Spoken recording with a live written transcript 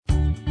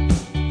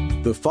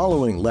The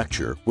following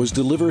lecture was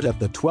delivered at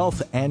the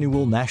 12th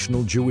Annual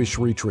National Jewish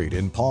Retreat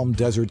in Palm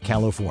Desert,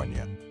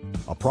 California,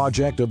 a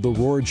project of the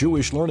Rohr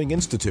Jewish Learning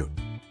Institute.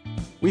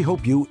 We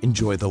hope you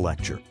enjoy the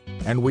lecture,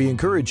 and we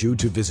encourage you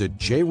to visit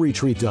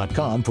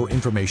jretreat.com for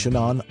information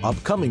on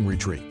upcoming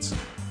retreats.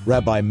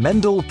 Rabbi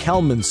Mendel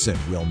Kalmanson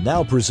will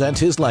now present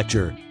his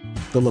lecture,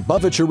 The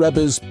Lubavitcher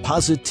Rebbe's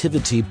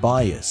Positivity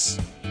Bias.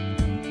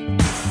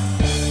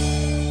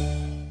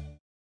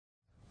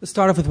 Let's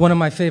start off with one of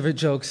my favorite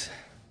jokes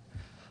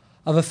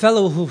of a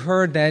fellow who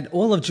heard that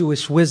all of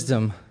Jewish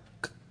wisdom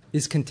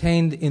is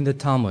contained in the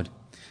Talmud.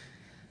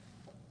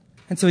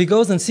 And so he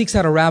goes and seeks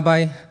out a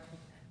rabbi,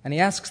 and he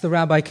asks the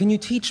rabbi, "Can you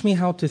teach me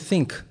how to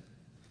think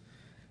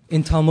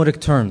in Talmudic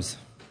terms?"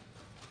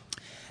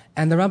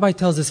 And the rabbi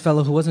tells this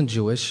fellow who wasn't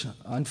Jewish,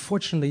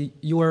 "Unfortunately,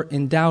 you are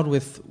endowed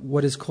with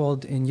what is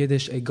called in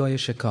Yiddish a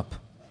goyish cup,"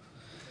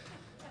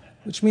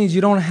 which means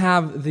you don't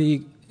have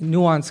the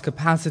nuanced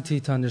capacity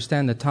to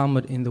understand the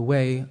Talmud in the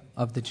way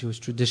of the Jewish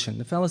tradition.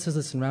 The fellow says,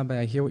 "Listen, Rabbi,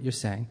 I hear what you're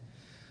saying,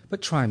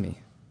 but try me."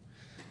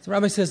 So the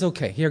rabbi says,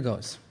 "Okay, here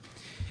goes.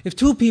 If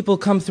two people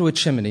come through a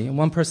chimney and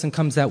one person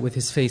comes out with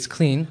his face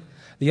clean,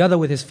 the other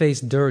with his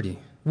face dirty,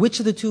 which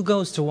of the two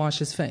goes to wash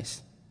his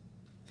face?"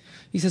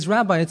 He says,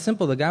 "Rabbi, it's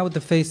simple. The guy with the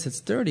face that's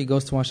dirty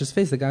goes to wash his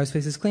face. The guy whose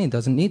face is clean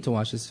doesn't need to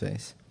wash his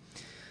face."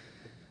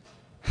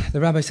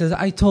 The rabbi says,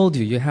 "I told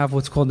you, you have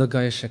what's called the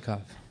goyish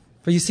cup.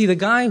 But you see, the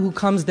guy who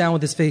comes down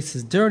with his face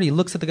is dirty,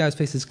 looks at the guy whose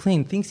face is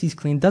clean, thinks he's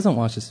clean, doesn't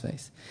wash his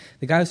face.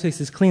 The guy whose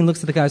face is clean looks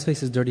at the guy whose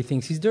face is dirty,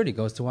 thinks he's dirty,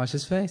 goes to wash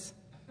his face."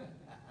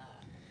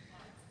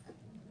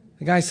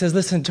 The guy says,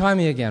 "Listen, try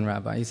me again,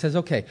 Rabbi." He says,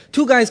 "Okay,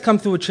 two guys come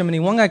through a chimney.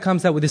 One guy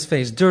comes out with his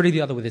face dirty, the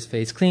other with his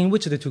face clean.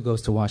 Which of the two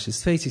goes to wash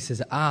his face?" He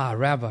says,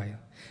 "Rabbi,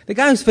 the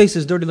guy whose face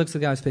is dirty looks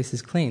at the guy whose face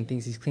is clean,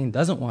 thinks he's clean,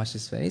 doesn't wash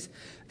his face.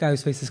 The guy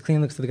whose face is clean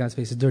looks at the guy whose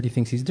face is dirty,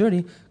 thinks he's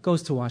dirty,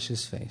 goes to wash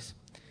his face."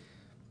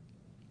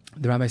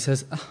 The rabbi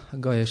says,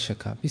 "Goyish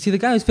cup. You see, the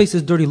guy whose face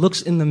is dirty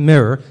looks in the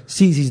mirror,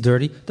 sees he's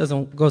dirty,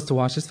 goes to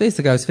wash his face.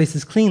 The guy whose face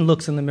is clean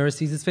looks in the mirror,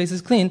 sees his face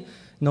is clean,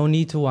 no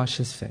need to wash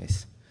his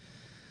face."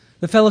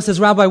 The fellow says,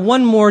 "Rabbi,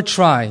 one more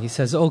try." He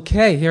says,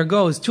 "Okay, here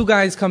goes. Two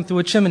guys come through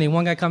a chimney.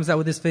 One guy comes out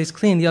with his face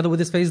clean, the other with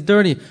his face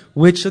dirty.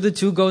 Which of the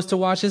two goes to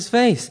wash his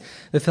face?"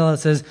 The fellow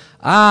says,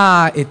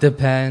 "It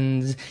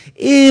depends.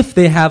 If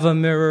they have a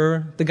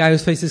mirror, the guy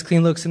whose face is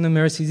clean looks in the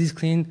mirror, sees he's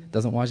clean,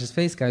 doesn't wash his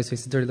face. The guy whose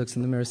face is dirty looks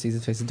in the mirror, sees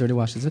his face is dirty,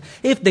 washes his face.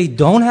 If they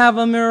don't have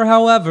a mirror,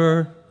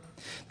 however,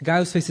 the guy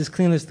whose face is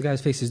clean looks at the guy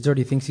whose face is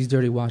dirty, thinks he's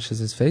dirty, washes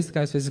his face. The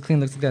guy whose face is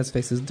clean looks at the guy whose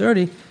face is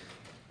dirty."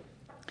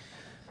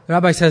 The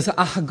rabbi says,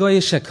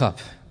 "Goyish cup.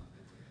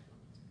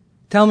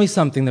 Tell me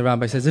something," the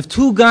rabbi says. "If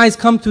two guys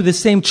come through the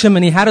same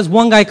chimney, how does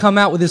one guy come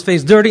out with his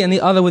face dirty and the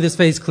other with his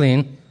face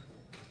clean?"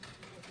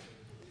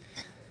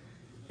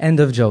 End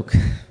of joke.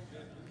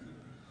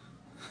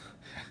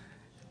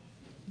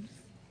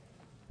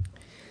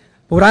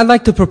 But what I'd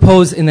like to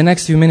propose in the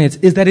next few minutes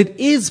is that it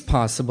is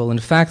possible, in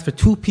fact, for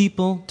two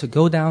people to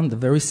go down the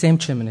very same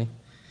chimney,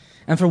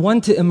 and for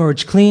one to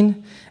emerge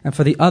clean, and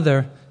for the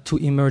other to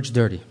emerge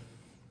dirty.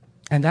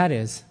 And that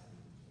is,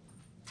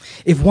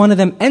 if one of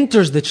them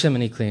enters the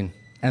chimney clean,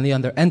 and the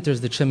other enters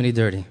the chimney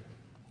dirty.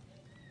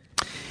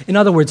 In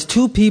other words,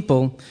 two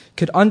people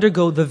could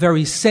undergo the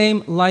very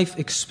same life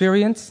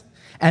experience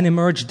and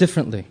emerge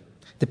differently,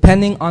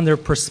 depending on their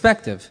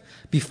perspective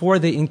before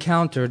they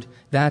encountered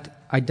that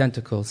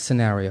identical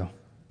scenario.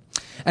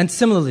 And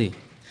similarly,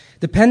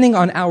 depending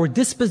on our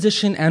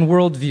disposition and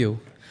worldview,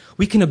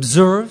 we can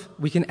observe,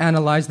 we can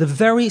analyze the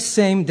very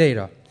same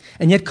data,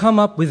 and yet come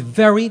up with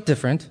very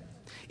different,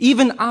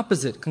 even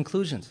opposite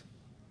conclusions.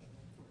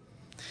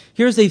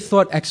 Here's a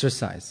thought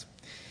exercise.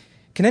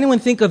 Can anyone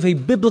think of a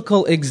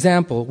biblical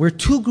example where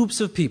two groups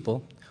of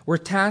people were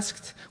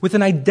tasked with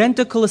an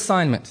identical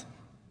assignment,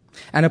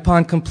 and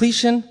upon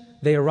completion,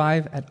 they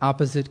arrive at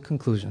opposite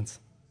conclusions?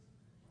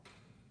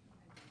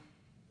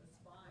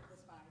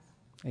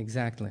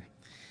 Exactly.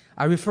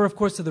 I refer, of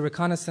course, to the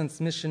reconnaissance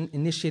mission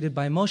initiated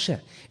by Moshe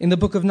in the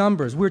book of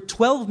Numbers, where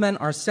 12 men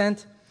are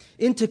sent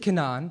into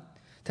Canaan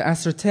to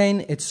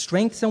ascertain its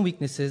strengths and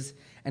weaknesses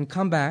and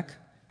come back,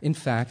 in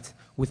fact,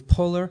 with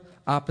polar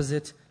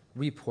opposite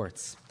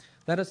reports.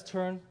 Let us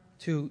turn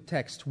to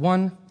text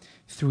 1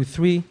 through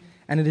 3,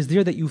 and it is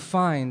there that you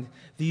find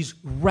these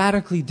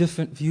radically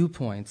different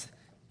viewpoints.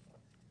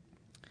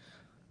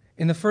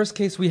 In the first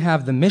case, we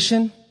have the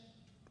mission.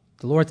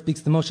 The Lord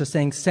speaks to Moshe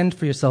saying, "Send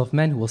for yourself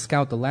men who will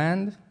scout the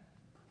land."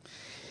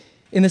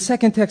 In the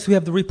second text, we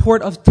have the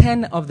report of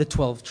 10 of the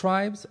 12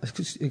 tribes,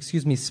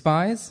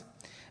 spies.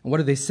 And what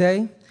do they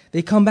say?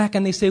 They come back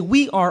and they say,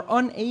 "We are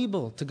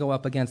unable to go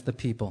up against the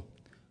people,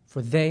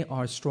 for they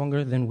are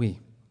stronger than we."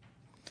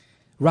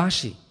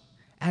 Rashi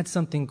adds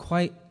something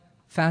quite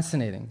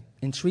fascinating,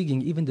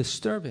 intriguing, even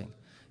disturbing.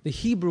 The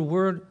Hebrew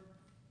word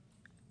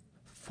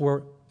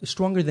for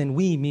stronger than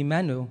we,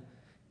 mimenu,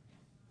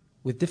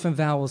 with different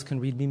vowels can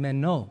read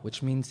mimeno,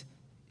 which means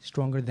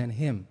stronger than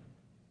him,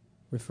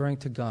 referring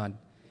to God.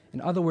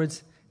 In other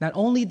words, not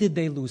only did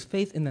they lose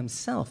faith in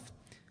themselves,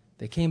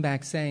 they came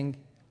back saying,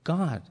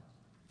 God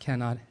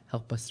cannot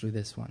help us through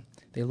this one.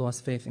 They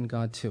lost faith in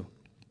God too.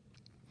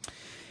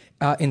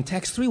 In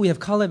text 3, we have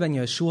Caleb and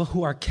Yeshua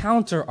who are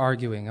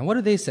counter-arguing. And what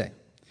do they say?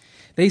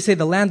 They say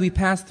the land we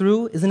pass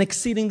through is an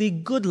exceedingly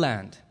good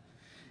land.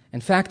 In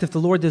fact, if the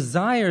Lord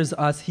desires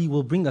us, He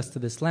will bring us to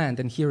this land.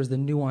 And here is the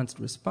nuanced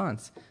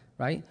response,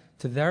 right,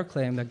 to their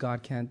claim that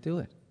God can't do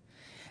it.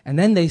 And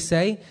then they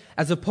say,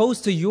 as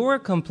opposed to your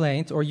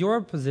complaint or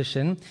your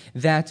position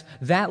that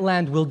that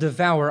land will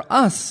devour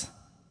us,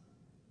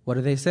 what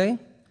do they say?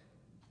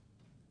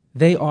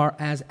 They are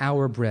as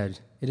our bread.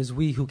 It is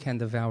we who can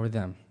devour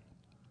them.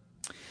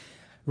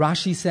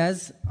 Rashi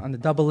says, on the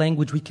double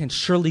language, we can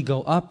surely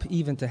go up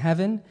even to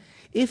heaven.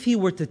 If he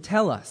were to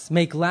tell us,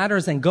 make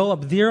ladders and go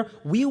up there,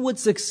 we would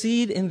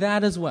succeed in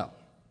that as well.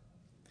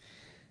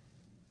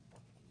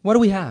 What do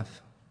we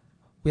have?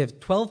 We have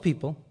 12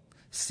 people,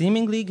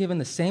 seemingly given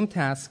the same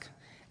task,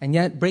 and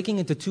yet breaking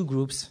into two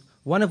groups,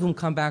 one of whom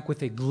come back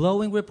with a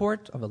glowing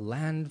report of a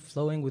land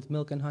flowing with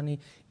milk and honey,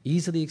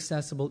 easily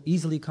accessible,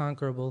 easily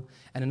conquerable,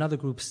 and another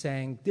group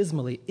saying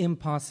dismally,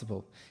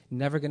 impossible,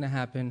 never going to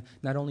happen.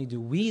 Not only do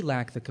we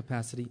lack the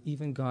capacity,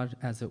 even God,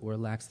 as it were,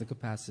 lacks the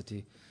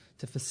capacity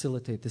to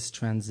facilitate this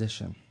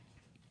transition.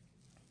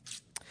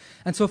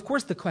 And so, of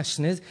course, the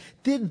question is,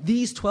 did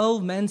these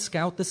 12 men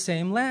scout the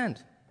same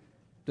land?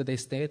 Did they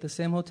stay at the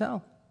same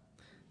hotel?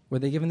 Were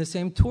they given the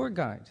same tour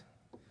guide?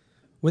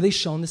 Were they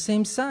shown the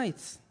same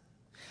sites?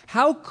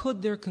 How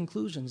could their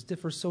conclusions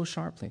differ so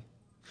sharply,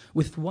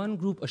 with one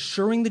group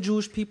assuring the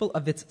Jewish people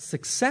of its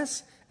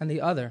success and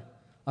the other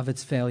of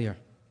its failure?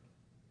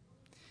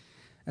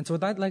 And so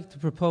what I'd like to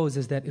propose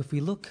is that if we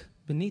look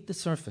beneath the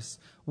surface,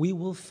 we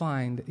will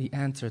find the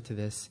answer to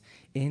this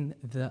in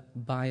the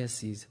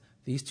biases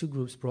these two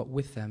groups brought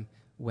with them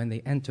when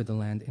they entered the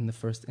land in the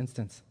first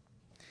instance.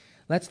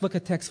 Let's look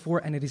at text 4,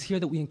 and it is here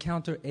that we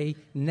encounter a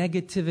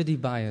negativity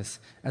bias,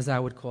 as I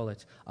would call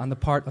it, on the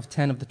part of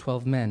 10 of the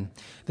 12 men.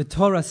 The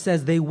Torah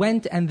says they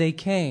went and they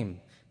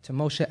came to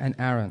Moshe and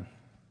Aaron,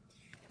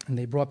 and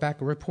they brought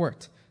back a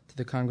report to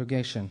the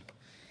congregation.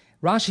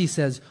 Rashi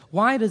says,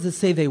 why does it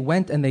say they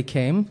went and they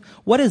came?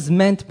 What is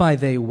meant by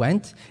they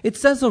went? It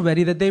says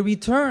already that they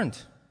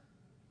returned.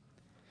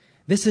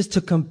 This is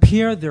to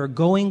compare their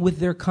going with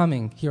their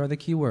coming. Here are the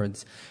key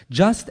words.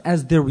 Just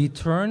as their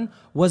return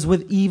was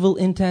with evil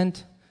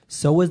intent,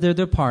 so was their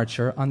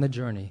departure on the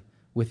journey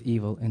with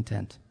evil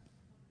intent.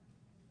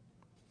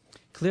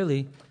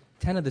 Clearly,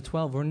 10 of the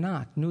 12 were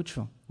not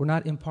neutral, were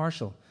not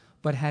impartial,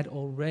 but had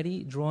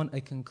already drawn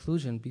a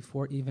conclusion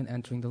before even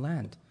entering the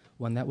land.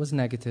 One that was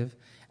negative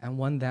and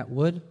one that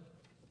would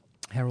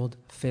herald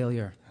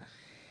failure.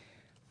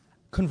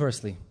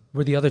 Conversely,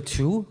 were the other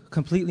two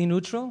completely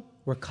neutral?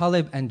 Were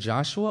Caleb and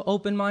Joshua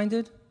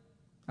open-minded?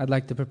 I'd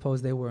like to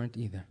propose they weren't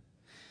either.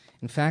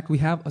 In fact, we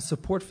have a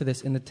support for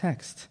this in the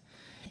text.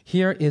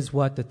 Here is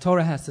what the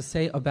Torah has to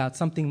say about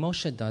something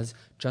Moshe does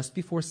just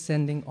before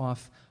sending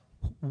off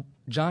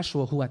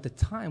Joshua, who at the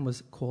time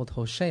was called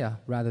Hosea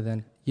rather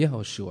than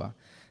Yehoshua.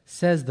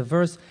 Says the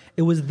verse,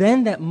 it was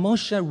then that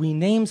Moshe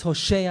renames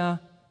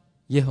Hosea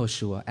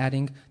Yehoshua,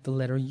 adding the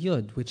letter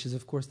Yud, which is,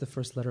 of course, the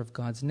first letter of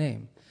God's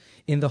name.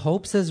 In the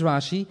hope, says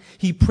Rashi,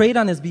 he prayed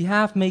on his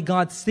behalf, may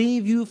God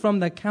save you from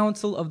the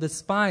counsel of the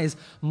spies.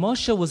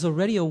 Moshe was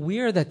already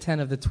aware that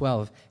 10 of the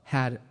 12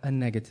 had a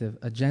negative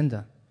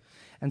agenda.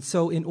 And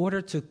so in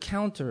order to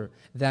counter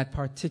that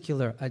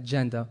particular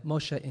agenda,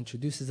 Moshe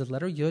introduces the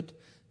letter Yud,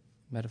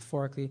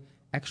 metaphorically,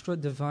 extra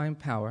divine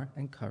power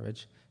and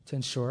courage to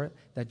ensure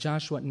that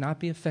Joshua not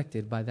be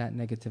affected by that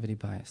negativity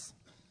bias.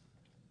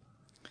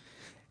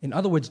 In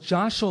other words,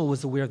 Joshua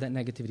was aware of that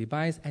negativity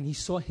bias, and he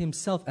saw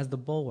himself as the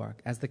bulwark,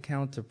 as the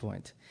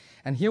counterpoint.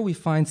 And here we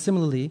find,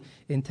 similarly,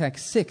 in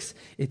text 6,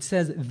 it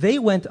says, they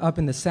went up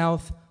in the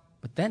south,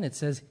 but then it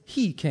says,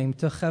 he came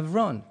to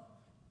Hebron.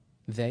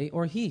 They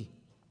or he,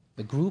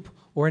 the group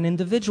or an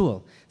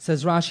individual.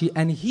 Says Rashi,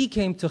 and he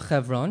came to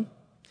Hebron.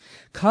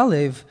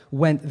 Caleb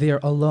went there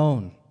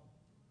alone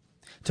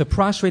to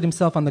prostrate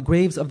himself on the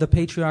graves of the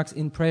patriarchs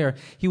in prayer.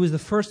 He was the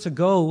first to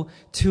go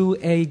to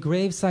a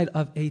gravesite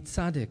of a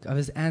tzaddik, of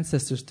his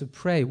ancestors, to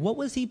pray. What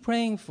was he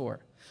praying for?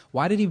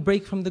 Why did he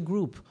break from the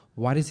group?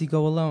 Why does he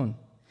go alone?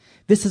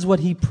 This is what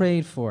he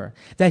prayed for,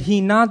 that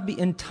he not be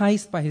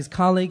enticed by his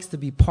colleagues to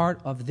be part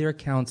of their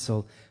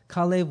council.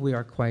 Caleb, we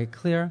are quite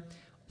clear,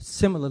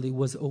 similarly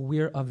was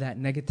aware of that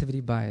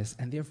negativity bias,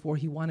 and therefore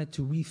he wanted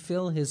to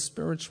refill his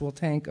spiritual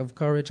tank of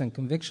courage and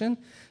conviction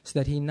so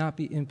that he not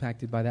be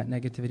impacted by that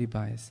negativity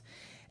bias.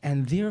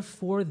 And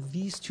therefore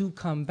these two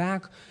come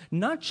back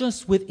not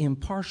just with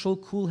impartial,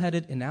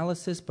 cool-headed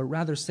analysis, but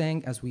rather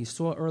saying, as we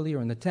saw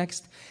earlier in the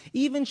text,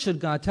 even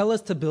should God tell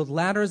us to build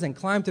ladders and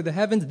climb to the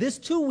heavens, this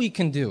too we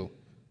can do.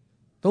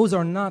 Those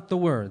are not the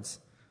words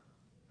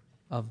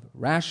of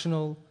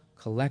rational,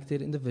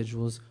 collected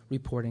individuals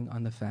reporting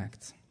on the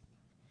facts.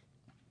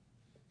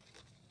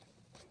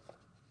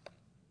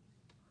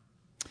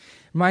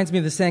 Reminds me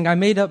of the saying, I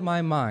made up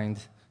my mind,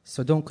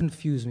 so don't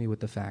confuse me with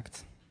the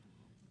facts.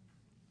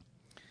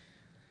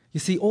 You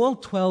see, all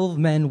 12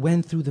 men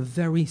went through the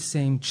very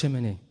same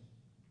chimney.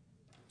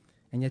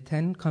 And yet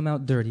 10 come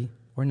out dirty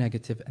or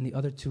negative, and the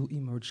other 2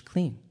 emerged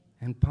clean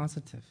and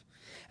positive.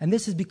 And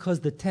this is because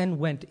the 10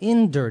 went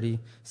in dirty,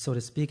 so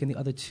to speak, and the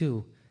other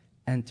 2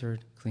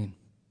 entered clean.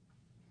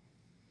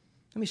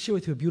 Let me share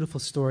with you a beautiful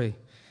story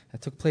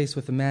that took place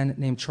with a man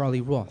named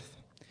Charlie Roth.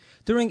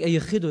 During a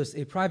yechidus,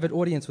 a private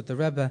audience with the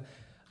Rebbe,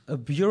 a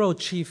bureau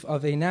chief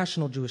of a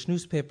national Jewish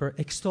newspaper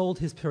extolled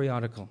his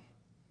periodical.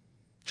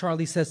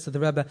 Charlie says to the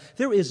Rebbe,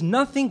 "There is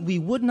nothing we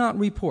would not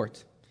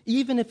report,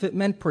 even if it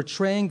meant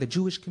portraying the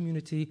Jewish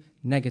community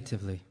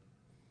negatively."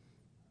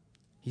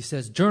 He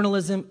says,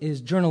 "Journalism is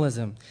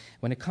journalism.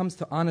 When it comes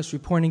to honest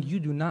reporting, you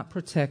do not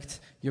protect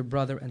your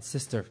brother and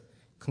sister."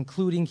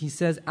 Concluding, he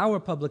says, "Our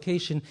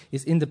publication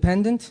is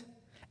independent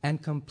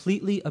and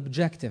completely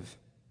objective."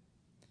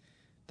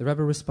 The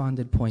Rebbe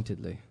responded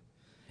pointedly,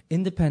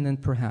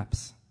 "Independent,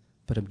 perhaps,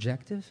 but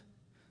objective?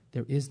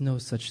 There is no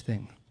such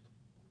thing.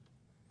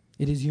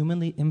 It is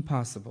humanly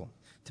impossible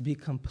to be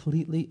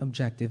completely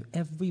objective.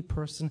 Every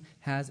person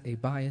has a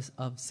bias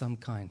of some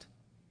kind."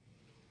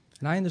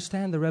 And I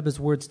understand the Rebbe's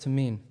words to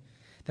mean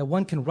that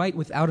one can write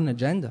without an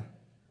agenda,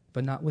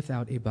 but not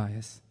without a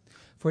bias.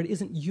 For it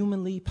isn't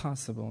humanly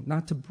possible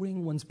not to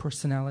bring one's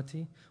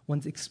personality,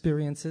 one's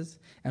experiences,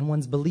 and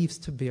one's beliefs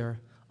to bear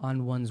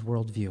on one's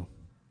worldview.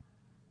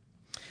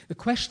 The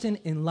question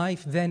in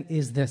life then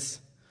is this: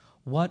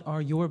 what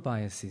are your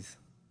biases?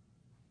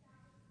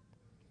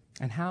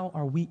 And how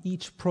are we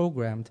each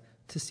programmed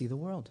to see the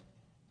world?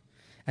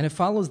 And it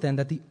follows then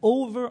that the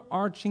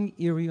overarching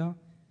area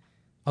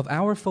of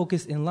our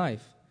focus in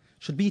life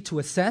should be to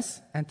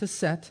assess and to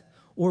set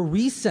or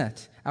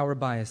reset our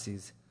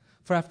biases.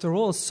 For after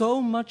all,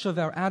 so much of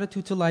our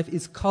attitude to life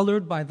is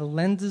colored by the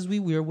lenses we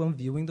wear when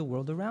viewing the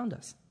world around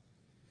us.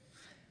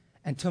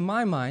 And to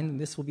my mind,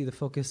 and this will be the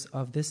focus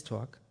of this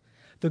talk,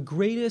 the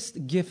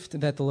greatest gift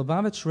that the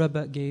Lubavitch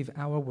Rebbe gave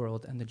our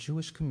world and the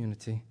Jewish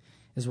community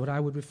is what I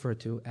would refer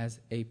to as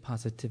a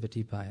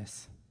positivity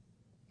bias.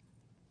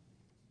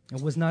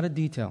 It was not a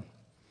detail.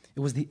 It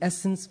was the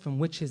essence from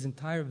which his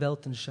entire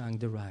Weltanschauung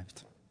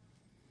derived.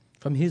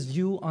 From his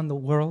view on the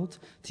world,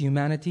 to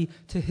humanity,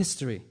 to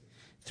history,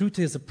 through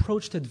to his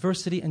approach to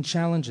adversity and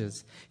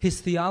challenges, his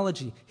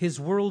theology, his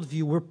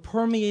worldview were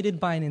permeated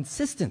by an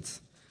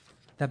insistence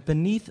that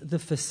beneath the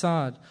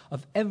facade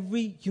of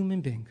every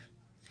human being,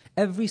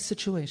 every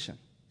situation,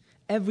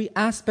 every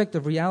aspect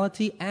of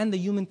reality and the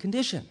human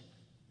condition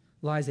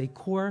lies a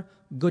core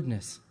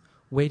goodness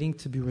waiting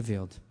to be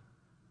revealed.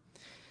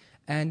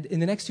 And in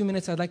the next few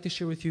minutes, I'd like to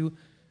share with you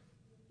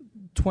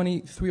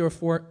 23 or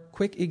 4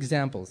 quick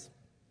examples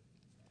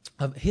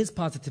of his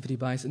positivity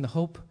bias in the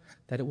hope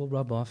that it will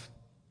rub off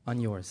on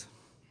yours.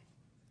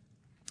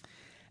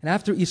 And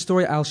after each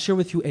story, I'll share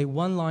with you a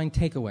one-line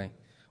takeaway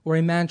or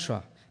a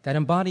mantra that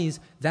embodies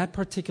that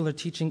particular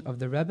teaching of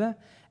the Rebbe,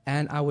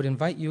 and I would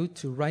invite you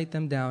to write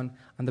them down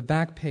on the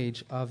back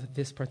page of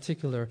this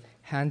particular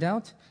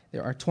handout.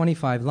 There are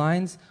 25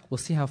 lines. We'll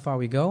see how far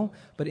we go.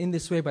 But in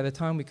this way, by the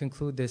time we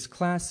conclude this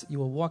class, you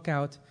will walk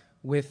out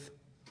with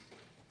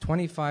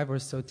 25 or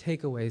so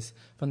takeaways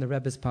from the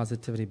Rebbe's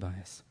positivity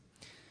bias.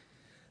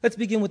 Let's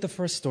begin with the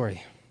first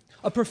story.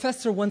 A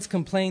professor once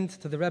complained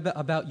to the Rebbe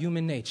about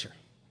human nature.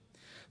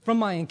 From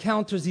my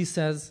encounters, he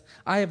says,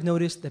 I have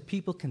noticed that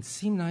people can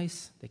seem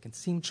nice, they can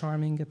seem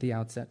charming at the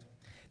outset.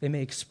 They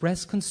may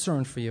express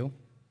concern for you,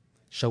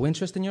 show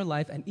interest in your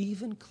life, and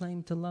even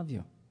claim to love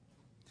you.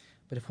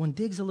 But if one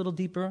digs a little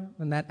deeper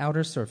than that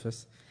outer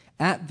surface,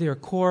 at their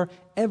core,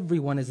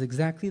 everyone is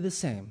exactly the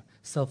same,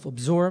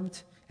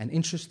 self-absorbed and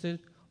interested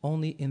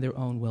only in their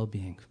own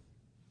well-being.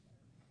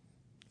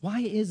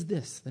 Why is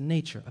this the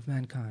nature of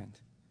mankind?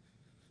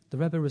 The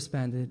Rebbe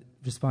responded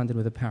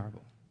with a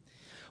parable.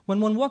 When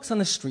one walks on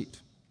the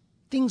street,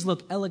 things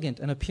look elegant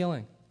and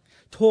appealing.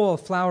 Tall,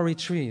 flowery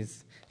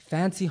trees,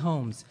 fancy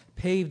homes,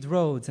 paved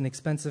roads, and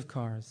expensive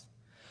cars.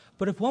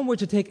 But if one were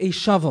to take a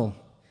shovel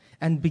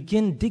and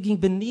begin digging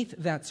beneath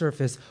that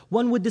surface,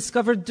 one would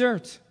discover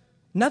dirt.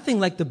 Nothing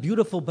like the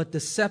beautiful but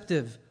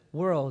deceptive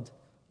world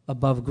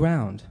above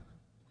ground.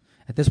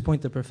 At this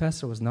point, the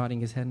professor was nodding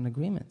his head in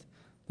agreement.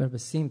 The Rebbe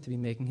seemed to be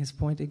making his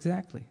point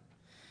exactly.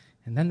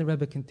 And then the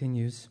Rebbe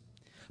continues,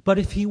 but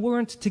if he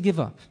weren't to give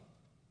up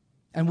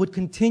and would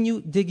continue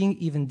digging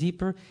even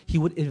deeper, he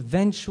would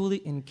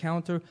eventually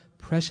encounter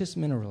precious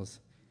minerals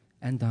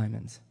and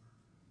diamonds.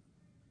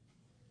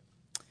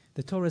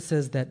 The Torah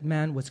says that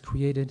man was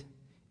created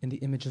in the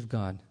image of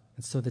God.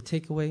 And so the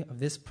takeaway of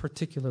this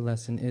particular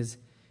lesson is,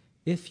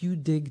 if you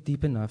dig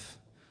deep enough,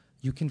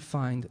 you can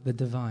find the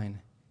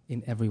divine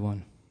in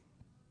everyone.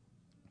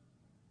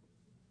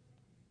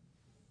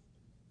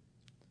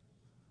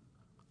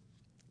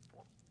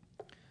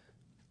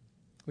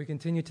 We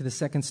continue to the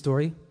second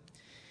story.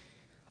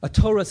 A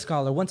Torah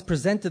scholar once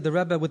presented the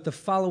Rebbe with the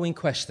following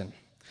question.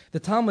 The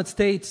Talmud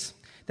states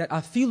that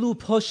afilu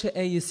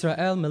poshe'ei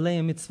Yisrael melei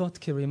mitzvot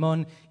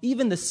kirimon,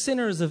 even the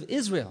sinners of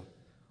Israel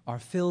are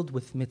filled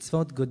with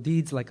mitzvot, good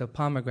deeds, like a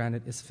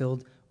pomegranate is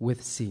filled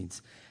with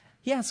seeds.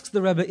 He asks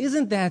the Rebbe,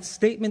 isn't that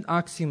statement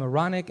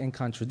oxymoronic and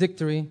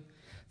contradictory?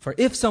 For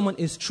if someone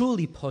is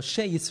truly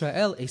poshe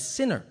Yisrael, a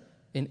sinner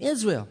in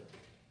Israel,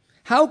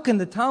 How can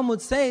the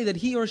Talmud say that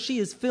he or she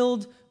is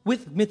filled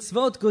with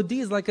mitzvot, good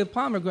deeds, like a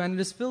pomegranate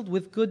is filled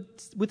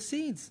with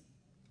seeds?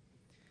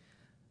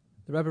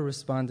 The Rebbe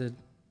responded,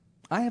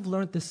 I have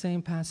learned the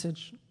same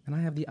passage, and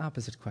I have the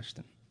opposite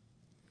question.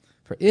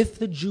 For if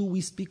the Jew we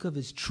speak of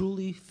is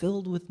truly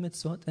filled with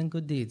mitzvot and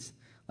good deeds,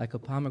 like a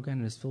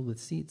pomegranate is filled with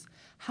seeds,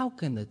 how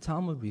can the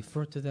Talmud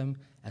refer to them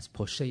as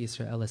Poshei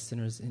Yisrael, as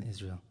sinners in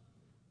Israel?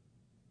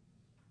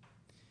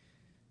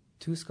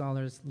 Two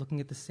scholars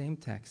looking at the same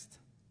text,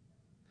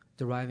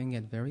 deriving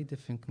at very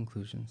different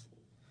conclusions.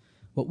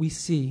 What we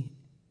see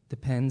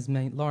depends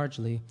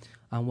largely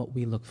on what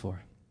we look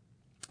for.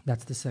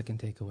 That's the second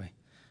takeaway.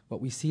 What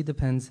we see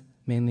depends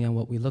mainly on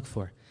what we look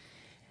for.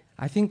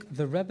 I think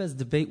the Rebbe's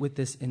debate with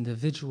this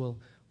individual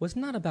was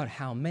not about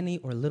how many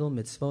or little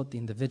mitzvot the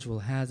individual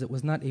has. It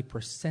was not a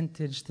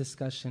percentage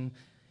discussion.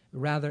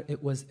 Rather,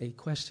 it was a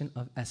question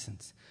of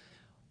essence.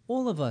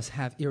 All of us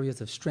have areas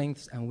of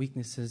strengths and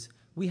weaknesses.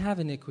 We have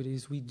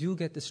iniquities. We do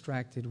get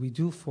distracted. We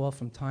do fall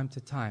from time to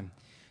time.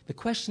 The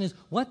question is,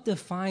 what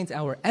defines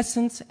our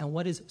essence and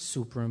what is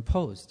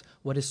superimposed?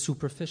 What is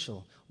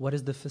superficial? What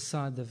is the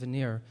facade, the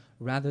veneer,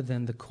 rather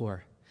than the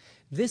core?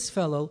 This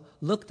fellow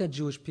looked at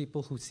Jewish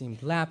people who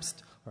seemed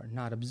lapsed or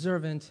not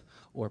observant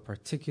or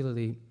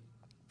particularly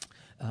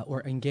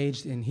or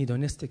engaged in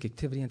hedonistic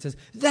activity and says,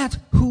 that's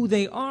who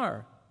they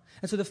are.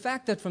 And so the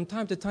fact that from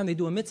time to time they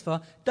do a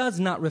mitzvah does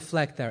not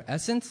reflect their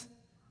essence,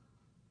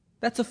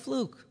 that's a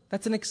fluke.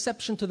 That's an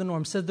exception to the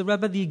norm. Says the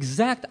Rebbe, the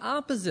exact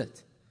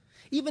opposite.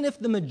 Even if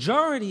the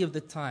majority of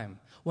the time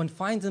one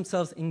finds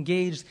themselves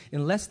engaged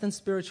in less than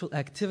spiritual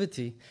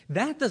activity,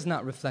 that does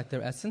not reflect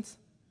their essence.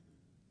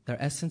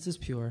 Their essence is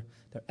pure.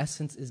 Their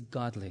essence is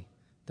godly.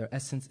 Their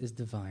essence is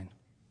divine.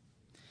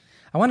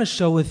 I want to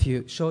share with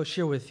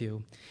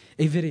you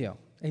a video,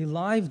 a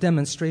live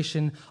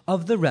demonstration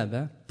of the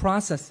Rebbe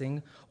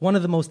processing one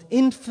of the most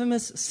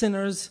infamous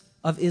sinners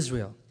of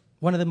Israel,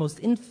 one of the most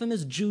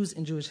infamous Jews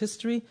in Jewish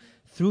history,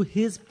 through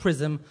his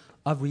prism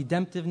of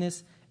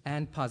redemptiveness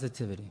and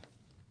positivity.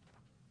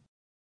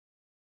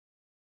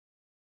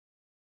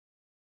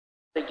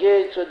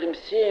 Geht zu dem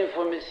Sinn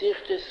von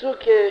Mesichte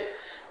Suke,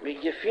 wie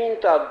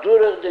gefindt hat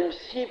durch dem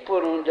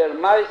Sipur und der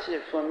Meise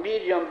von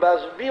Miriam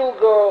Bas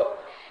Bilgo,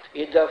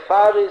 in der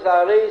Faris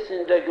Areis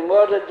in der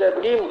Gemorde der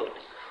Limut,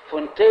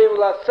 von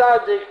Tevla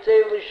Sadek,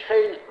 Tevla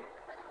Schene.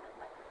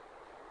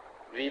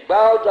 Wie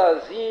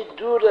bald sie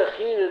durch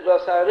hier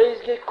das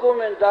Areis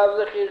gekommen, darf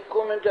sich hier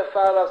kommen der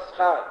Faras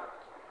Schad.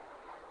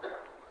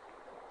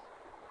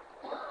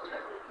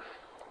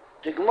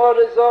 Die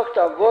Gemorde sagt,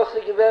 auf was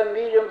sie gewähren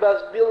Miriam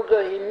Bas Bilgo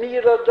in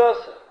Mira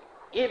Dossa,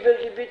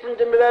 übergebitten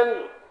dem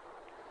Rendel.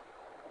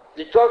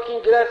 Die Tag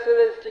in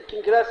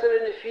größere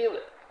in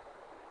viele.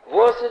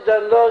 Was sie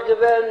dann noch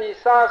gewähren,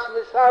 ist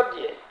Asles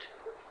Abdiet.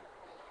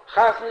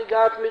 Chasni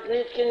gehabt mit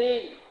nicht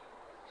genieden.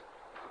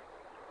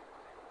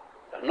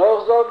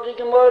 Danach sagt die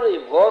Gemorde,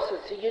 was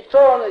sie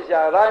getan ist,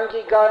 ja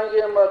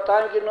reingegangen und hat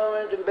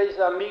angenommen den Beis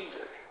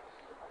Amigdash.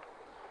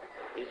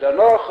 Und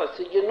danach hat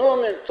sie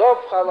genommen,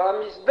 Topchal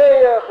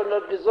Amisbeach und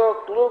hat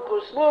gesagt,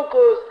 Lukus,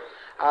 Lukus,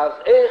 als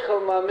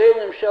Eichel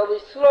Mamenem Shal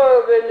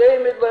Yisrael,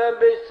 wenn mit Lehem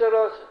Beis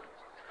Zerosen.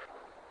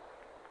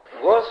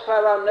 Was für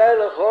ein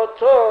Ehrlich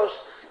hat das,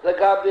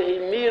 legabe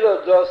Himira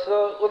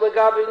Dossa und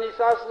legabe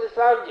Nisas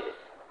Lesarge.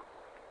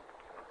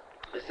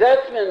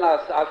 Setzt man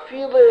das, a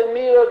viele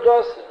Himira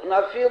Dossa und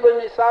a viele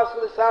Nisas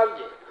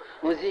Lesarge.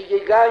 Und sie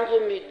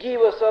gegangen mit die,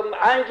 was haben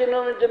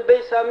eingenommen den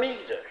Beis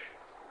Amigdash.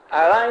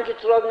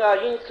 Herangetragen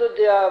hin zu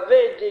der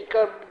Welt,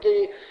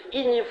 die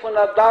Inni von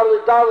der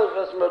Dalle,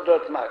 was wir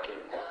dort machen.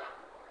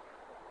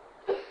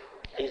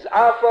 Is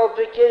afal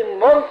bekein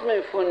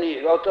Mondmen von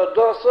ihr, hat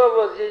das so,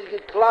 was ist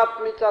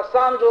geklappt mit der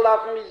Sandel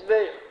auf dem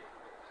Isbeach.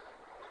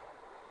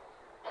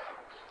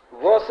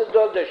 Was ist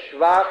da der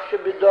Schwachste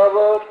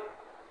bedauert?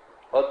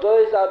 Und da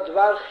ist ein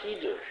Dwar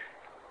Chidush.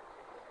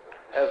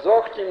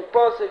 Sagt im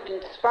Posek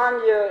in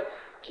Spanje,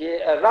 ki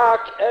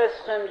Irak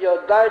eschem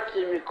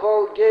yodaiti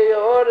mikol gehe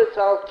Horetz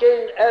al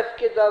kein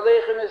efke da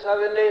lechem es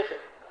havenechem.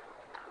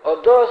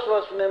 Und das,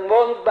 was mit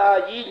Mond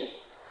beayiden,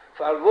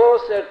 für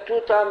was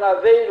tut an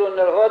Aveir und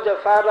hat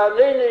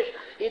Fahralenisch,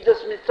 ist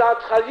das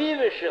Mitzad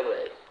Chavive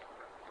schelecht.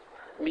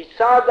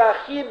 Mitzad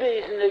Achibe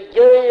ist eine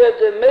Gehe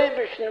der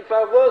Mebischen,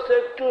 für was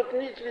tut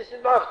nichts, wie sie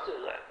macht zu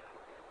sein.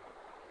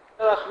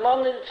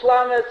 Rachman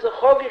al-Islam hat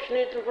sich auch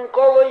geschnitten von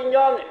Kolo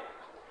Inyanim.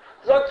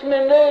 Sagt mir,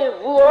 nee,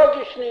 wo auch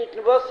geschnitten,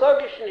 was auch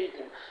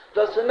geschnitten?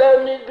 Das ist mehr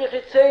nicht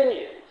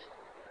Bichizeni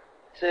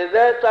ist. Sie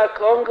wird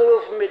auch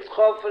angerufen mit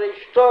Chofrei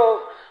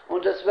Stoff,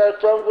 und es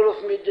wird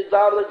angerufen mit der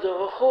Dalle der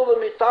Hochule,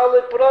 mit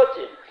allen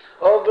Protein.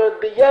 Aber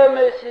bei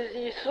Jemes ist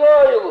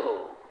Israel.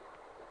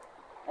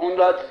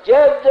 Und als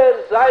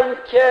jeder sein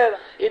Kerl,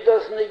 ist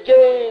das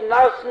Negei,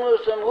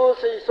 Nasmus und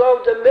Husse, ist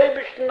auf dem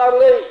Mebischen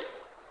allein.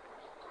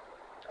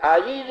 A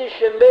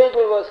jüdische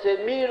Mädel, was der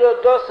Miro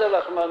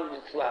Dosserachman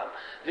Islam,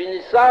 wie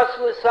Nisas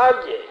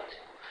Lesarget,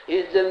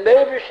 ist der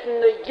Mebischen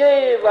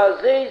Negei, was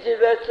sie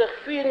wird sich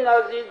finden,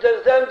 als sie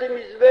der Sende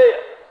misbeach.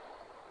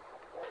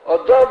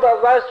 Und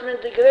dabei weiß man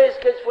die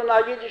Gräßkeit von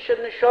der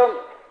jüdischen Neshama.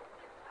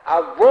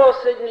 Aber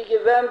was hat nicht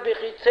gewöhnt,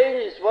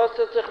 Bechizenis, was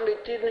hat sich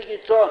mit ihnen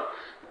getan?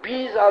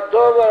 Bis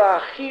Adover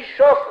Achi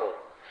Schofel,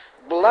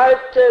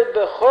 bleibt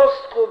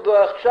Bechostku,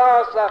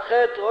 Beachschas,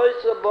 Achet,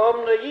 Reuse,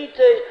 Baumne,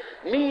 Yite,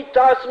 Mi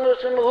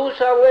Tasmus im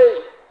Hus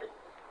allein.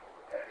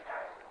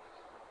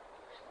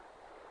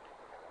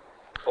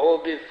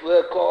 Und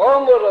bevor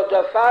Koomor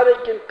oder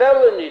Farik im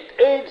Pellenit,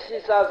 Eibs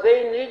ist er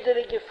sehr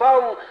niedrig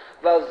gefallen,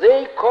 weil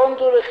sie konnten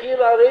durch hier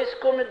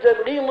herauskommen,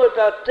 der Limut,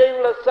 der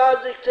Tevla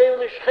Sadik,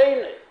 Tevla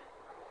Schchene.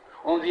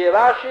 Und wie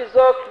Rashi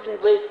sagt,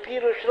 in Leit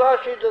Pirush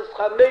Rashi, das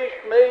Chamesh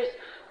Meis,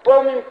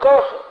 Pom im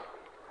Kochen.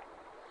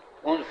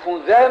 Und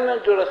von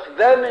Wemmen, durch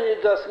Wemmen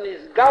ist das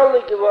nicht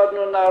Galle geworden,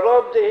 und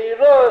Arob der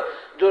Hero,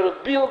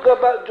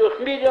 durch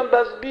Miriam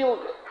Bas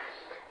Bilga.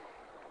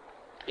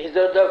 Ist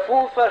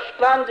davon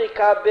verstandig,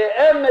 aber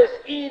Emes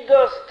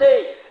Idos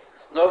Teir.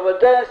 Nur wo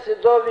denn sie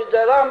da wie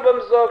der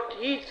Rambam sagt,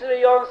 Yitzre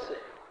Yonse.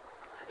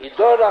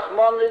 Idor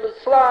Rachman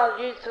il-Islam,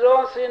 Yitzre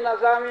Yonse in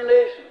Azami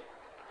Nation.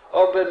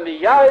 Aber mir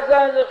ja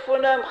sein sich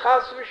von ihm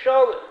Chas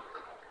v'Sholem.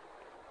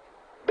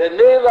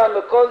 Beneva,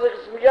 me kann sich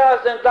es mir ja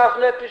sein, darf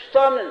nicht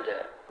bestonnen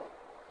der.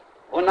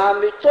 Und am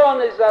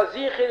Miton ist a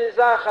sichere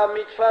Sache,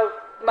 mit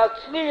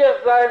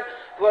Matzliach sein,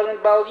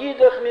 wollen bald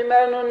Yidach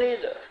mimenu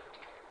Nidach.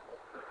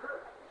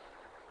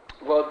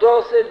 Wo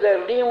das ist der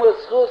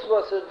Limus Chus,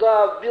 was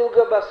da auf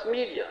Bilga Bas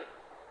Miriam.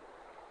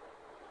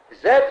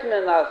 Seht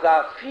man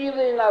also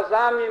viele in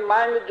Azami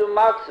Maime du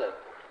Matzab,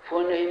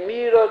 von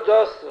Emiro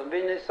Dostro,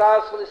 wenn es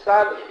Asli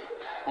Sagi,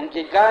 und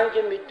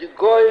gegangen mit den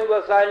Goyen,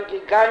 was seien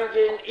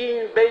gegangen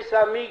in Beis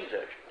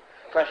Amigdash.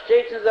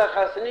 Versteht sich,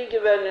 dass nie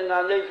gewesen in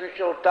der Nefen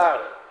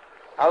Schultare.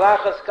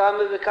 Allah has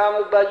kamen, wir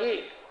kamen bei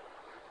ihm.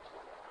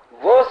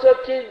 Was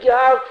hat ihr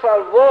gehabt,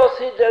 für was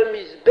hat der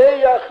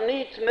Mizbeach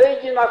nicht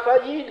Medien auf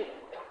Ayidin?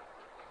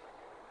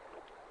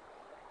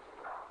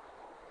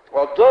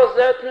 Und da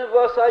sieht man,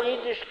 was ein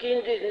jüdisch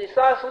Kind ist, nicht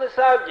Asli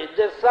Sadit.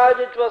 Der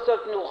Sadit, was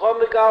hat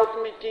Nuchome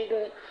gehalten mit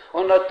ihnen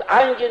und hat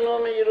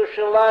angenommen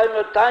Jerusalem,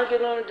 hat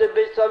angenommen der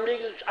Beis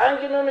Hamikdash,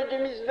 angenommen die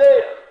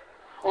Mizbeach.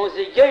 Und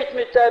sie geht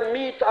mit ihm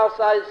mit als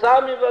ein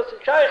Sami, was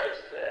ein Scheich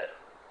ist.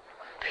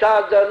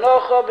 Schau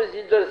danach, aber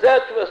sie da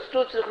sieht, was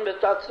tut sich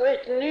mit der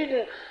zweiten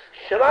Nieden,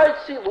 schreit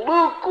sie,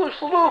 Lukus,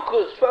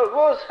 Lukus, für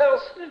was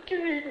hältst du die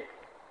Nieden?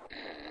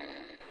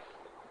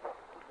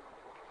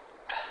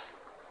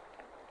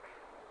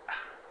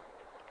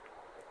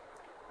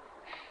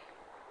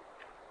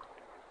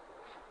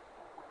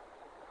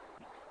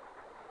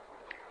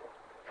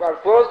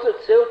 Verfolgt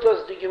erzählt,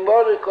 dass die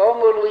Gemorre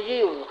kommen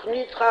Lejil,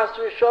 nicht hast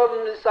du schon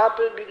in das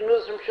Appel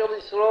begnüssen von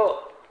Israel.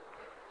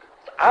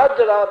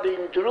 Adrab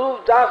in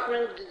Druf darf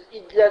man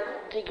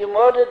die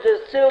Gemorre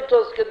erzählt,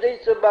 dass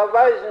gedeiht zu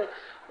beweisen,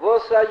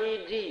 was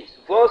Ayid ist,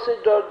 was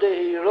ist dort der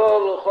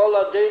Hero, Lechol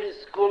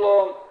Adelis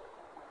Kulom.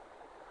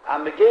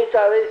 Aber geht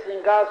alles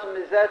in Gas und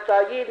es sagt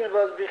Ayiden,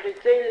 was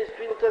Bechitzen ist,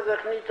 fühlt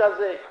sich nicht als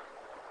ich.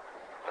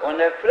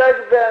 Und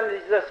fragt bei ihm,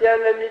 ist das ja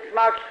nicht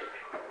makrisch.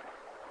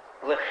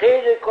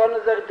 Lechere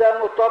können sich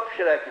damit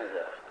abschrecken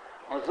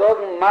und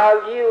sagen, mal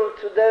Jiu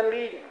zu dem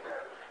Mieden.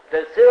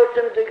 Der zählt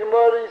ihm die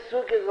Gemorre in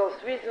Suke, soll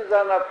es wissen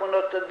sein, aber von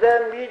unter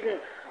dem Mieden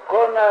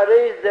kann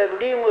reis der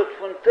Limut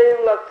von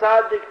Tevla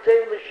Zadig,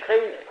 Tevla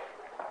Schchene.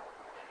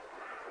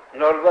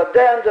 Nur was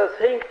denn, das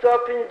hängt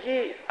ab in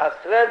Jiv, als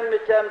reden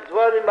mit dem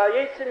Dvorim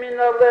Ayetzim in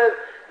der Lev,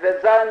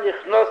 wird sein,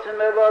 ich nosse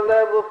mir der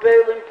Lev, und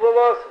Peil im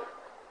Polosse.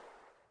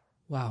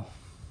 Wow.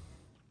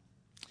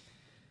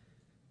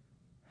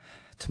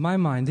 To my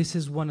mind, this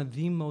is one of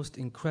the most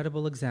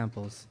incredible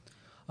examples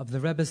of the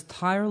Rebbe's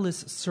tireless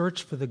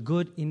search for the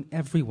good in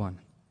everyone.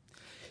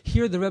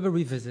 Here, the Rebbe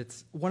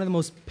revisits one of the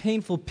most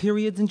painful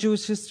periods in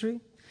Jewish history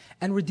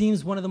and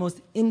redeems one of the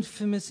most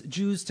infamous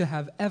Jews to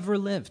have ever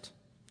lived,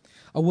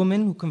 a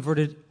woman who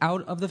converted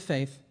out of the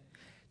faith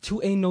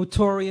to a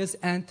notorious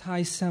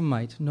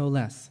anti-Semite, no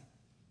less,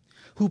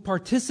 who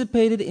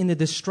participated in the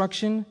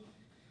destruction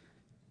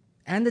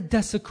and the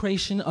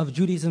desecration of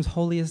Judaism's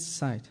holiest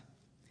site.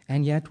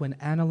 And yet, when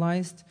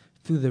analyzed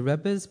through the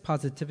Rebbe's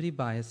positivity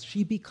bias,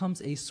 she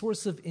becomes a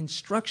source of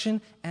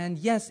instruction and,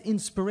 yes,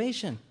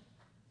 inspiration.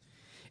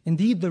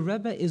 Indeed, the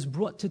Rebbe is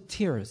brought to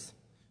tears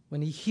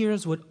when he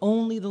hears what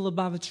only the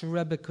Lubavitcher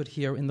Rebbe could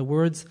hear in the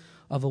words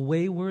of a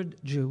wayward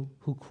Jew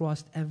who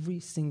crossed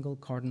every single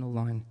cardinal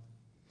line.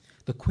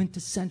 The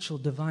quintessential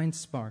divine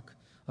spark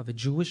of a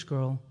Jewish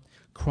girl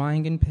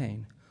crying in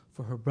pain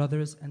for her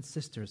brothers and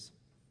sisters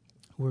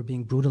who were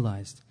being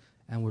brutalized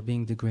and were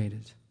being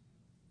degraded.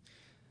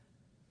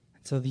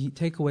 So the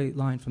takeaway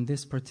line from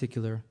this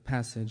particular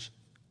passage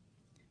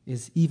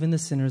is, even the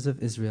sinners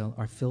of Israel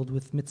are filled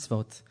with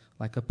mitzvot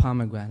like a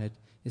pomegranate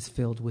is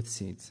filled with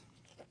seeds.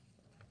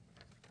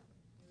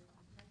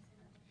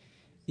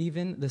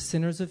 Even the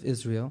sinners of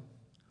Israel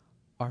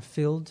are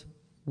filled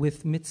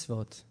with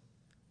mitzvot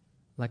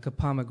like a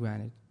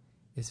pomegranate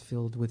is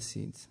filled with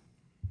seeds.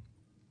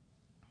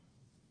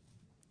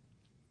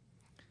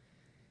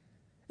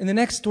 In the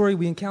next story,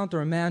 we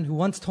encounter a man who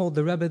once told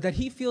the Rebbe that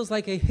he feels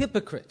like a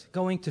hypocrite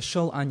going to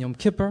Shul on Yom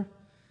Kippur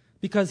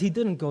because he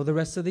didn't go the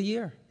rest of the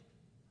year.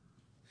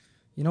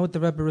 You know what the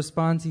Rebbe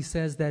responds? He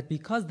says that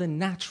because the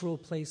natural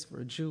place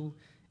for a Jew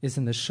is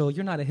in the shul,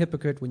 you're not a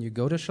hypocrite when you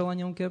go to shul on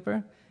Yom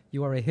Kippur.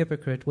 You are a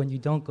hypocrite when you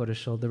don't go to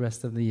shul the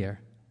rest of the year.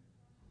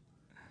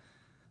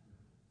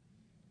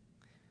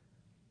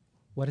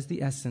 What is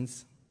the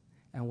essence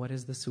and what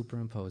is the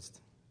superimposed?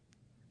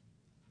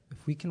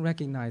 If we can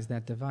recognize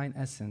that divine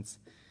essence,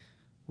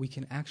 we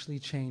can actually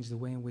change the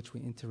way in which we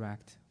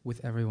interact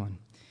with everyone.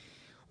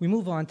 We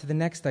move on to the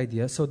next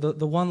idea. So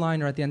the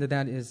one-liner at the end of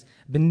that is,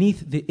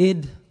 beneath the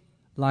id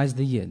lies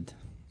the yid.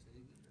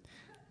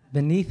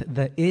 Beneath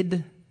the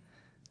id,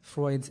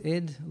 Freud's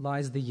id,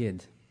 lies the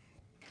yid.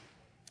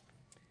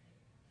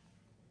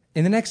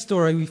 In the next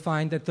story, we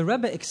find that the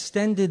Rebbe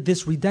extended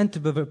this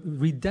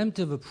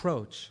redemptive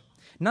approach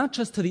not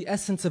just to the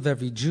essence of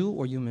every Jew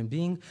or human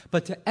being,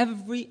 but to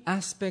every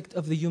aspect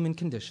of the human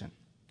condition,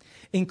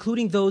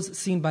 including those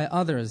seen by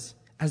others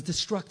as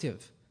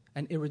destructive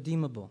and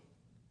irredeemable.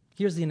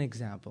 Here's an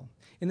example.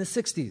 In the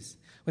 60s,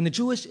 when the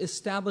Jewish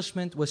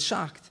establishment was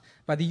shocked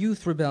by the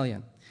youth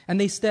rebellion,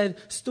 and they said,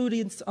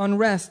 students,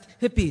 unrest,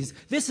 hippies,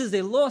 this is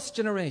a lost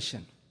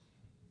generation,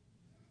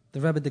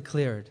 the Rebbe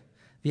declared,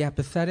 the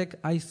apathetic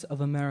ice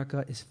of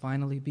America is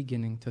finally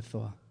beginning to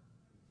thaw.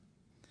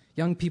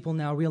 Young people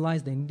now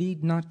realize they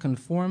need not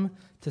conform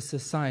to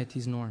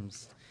society's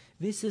norms.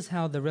 This is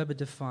how the Rebbe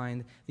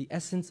defined the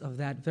essence of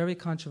that very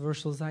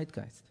controversial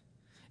zeitgeist.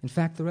 In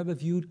fact, the Rebbe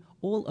viewed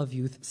all of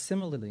youth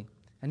similarly,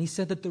 and he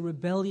said that the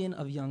rebellion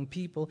of young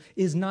people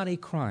is not a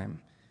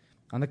crime.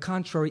 On the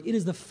contrary, it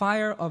is the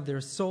fire of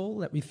their soul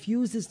that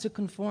refuses to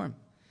conform,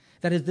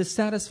 that is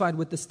dissatisfied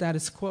with the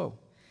status quo,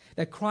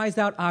 that cries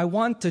out, I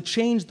want to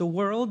change the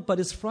world, but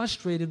is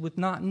frustrated with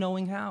not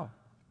knowing how.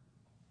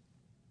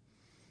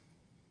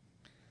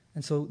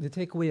 And so the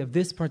takeaway of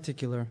this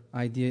particular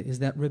idea is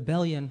that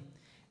rebellion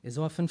is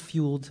often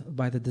fueled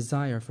by the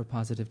desire for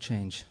positive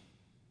change.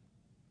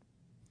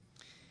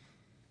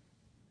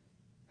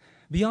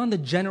 Beyond the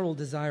general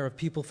desire of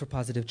people for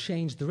positive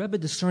change, the Rebbe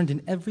discerned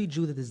in every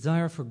Jew the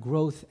desire for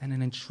growth and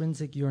an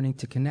intrinsic yearning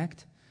to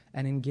connect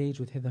and engage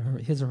with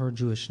his or her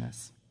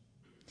Jewishness.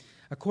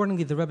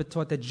 Accordingly, the Rebbe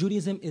taught that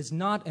Judaism is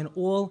not an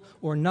all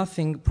or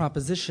nothing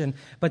proposition,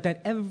 but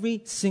that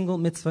every single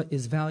mitzvah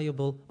is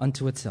valuable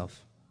unto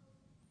itself.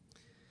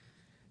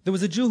 There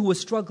was a Jew who was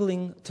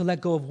struggling to let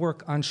go of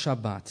work on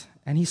Shabbat,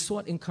 and he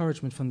sought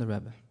encouragement from the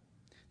Rebbe.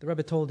 The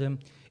Rebbe told him,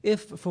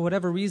 if for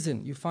whatever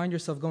reason you find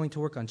yourself going to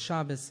work on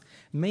Shabbos,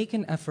 make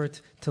an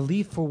effort to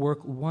leave for work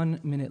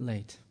 1 minute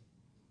late.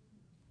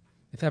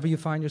 If ever you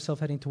find yourself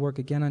heading to work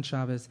again on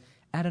Shabbos,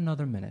 add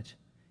another minute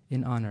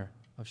in honor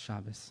of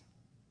Shabbos.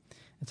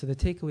 And so the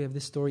takeaway of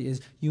this story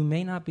is you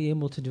may not be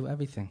able to do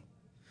everything,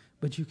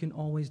 but you can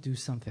always do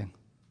something.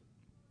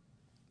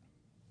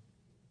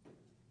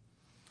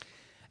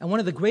 And one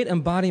of the great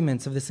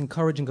embodiments of this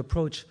encouraging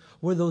approach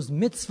were those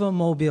mitzvah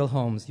mobile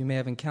homes you may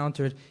have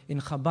encountered. In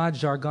Chabad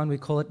jargon, we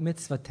call it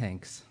mitzvah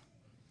tanks.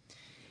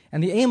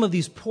 And the aim of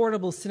these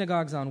portable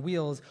synagogues on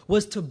wheels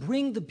was to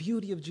bring the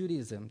beauty of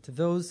Judaism to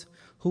those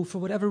who, for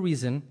whatever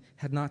reason,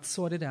 had not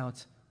sought it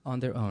out on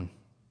their own.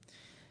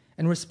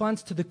 In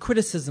response to the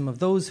criticism of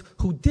those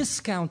who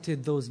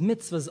discounted those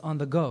mitzvahs on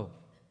the go,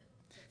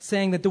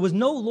 saying that there was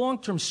no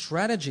long-term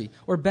strategy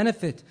or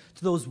benefit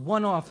to those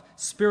one-off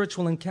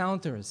spiritual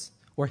encounters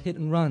or hit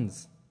and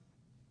runs,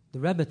 the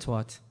Rebbe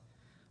taught,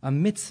 a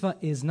mitzvah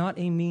is not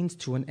a means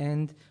to an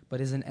end,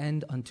 but is an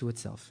end unto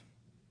itself.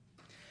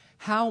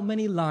 How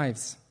many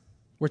lives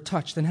were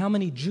touched and how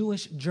many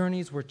Jewish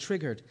journeys were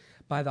triggered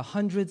by the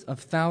hundreds of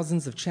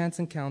thousands of chance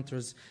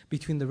encounters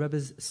between the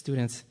Rebbe's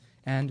students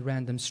and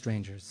random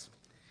strangers.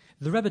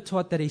 The Rebbe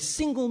taught that a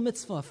single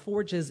mitzvah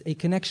forges a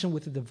connection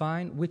with the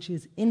divine which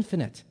is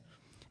infinite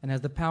and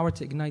has the power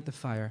to ignite the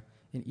fire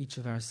in each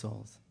of our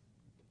souls.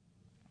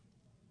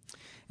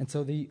 And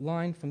so the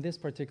line from this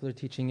particular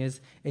teaching is,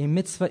 a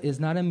mitzvah is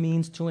not a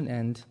means to an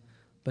end,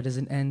 but is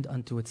an end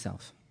unto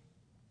itself.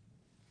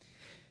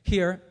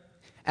 Here,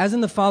 as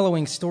in the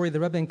following story, the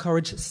Rebbe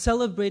encouraged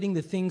celebrating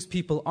the things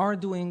people are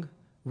doing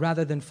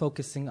rather than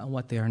focusing on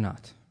what they are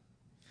not.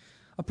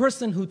 A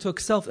person who took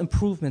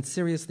self-improvement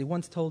seriously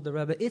once told the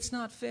Rebbe, it's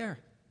not fair.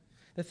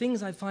 The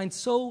things I find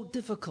so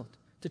difficult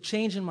to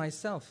change in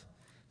myself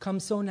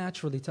come so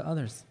naturally to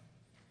others.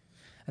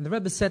 And the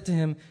Rebbe said to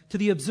him, to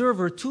the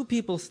observer, two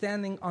people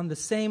standing on the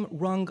same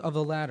rung of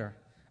a ladder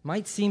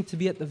might seem to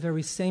be at the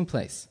very same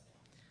place,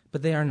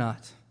 but they are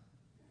not.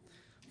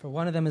 For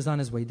one of them is on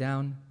his way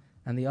down,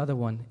 and the other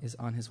one is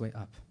on his way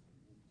up.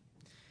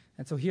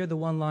 And so here the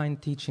one-line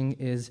teaching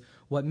is,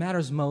 what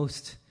matters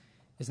most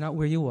is not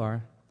where you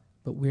are,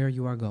 but where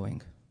you are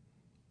going.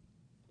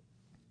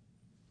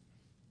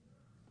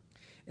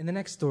 In the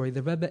next story,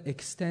 the Rebbe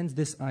extends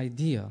this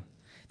idea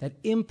that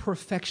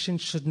imperfection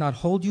should not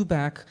hold you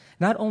back,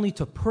 not only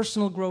to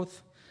personal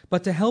growth,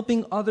 but to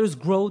helping others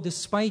grow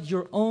despite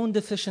your own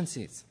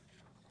deficiencies.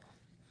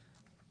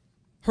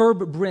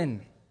 Herb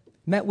Brin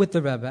met with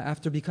the Rebbe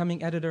after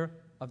becoming editor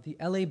of the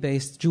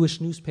LA-based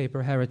Jewish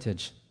newspaper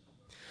Heritage.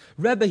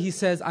 Rebbe, he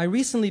says, I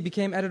recently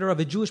became editor of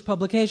a Jewish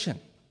publication.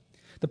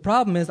 The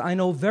problem is I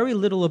know very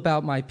little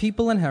about my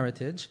people and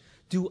heritage.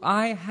 Do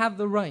I have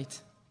the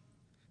right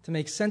to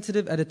make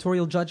sensitive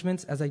editorial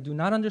judgments as I do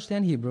not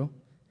understand Hebrew?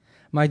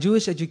 My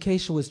Jewish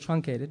education was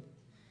truncated,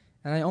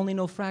 and I only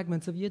know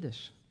fragments of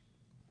Yiddish.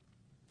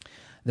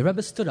 The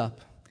Rebbe stood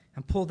up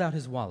and pulled out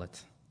his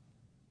wallet.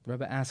 The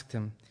Rebbe asked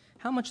him,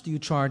 "How much do you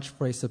charge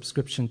for a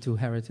subscription to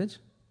Heritage?"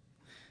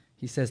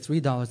 He says,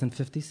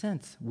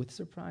 $3.50, with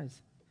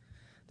surprise.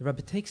 The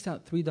Rebbe takes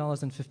out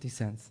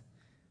 $3.50,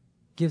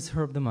 gives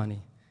Herb the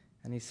money,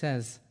 and he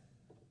says,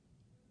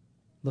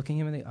 looking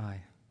him in the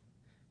eye,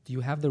 "Do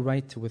you have the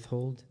right to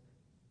withhold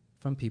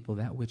from people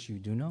that which you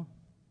do know?"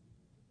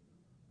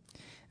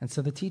 And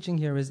so the teaching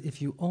here is,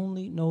 if you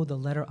only know the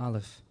letter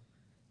Aleph,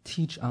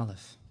 teach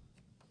Aleph.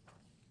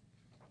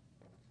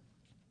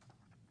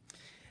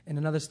 In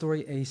another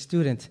story, a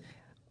student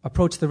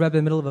approached the Rebbe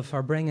in the middle of a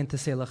farbrengen to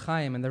say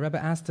L'chaim, and the Rebbe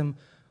asked him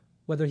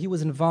whether he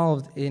was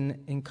involved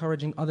in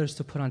encouraging others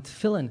to put on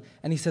tefillin.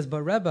 And he says,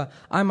 "But Rebbe,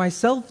 I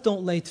myself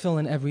don't lay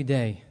tefillin every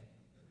day."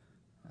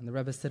 And the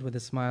Rebbe said with a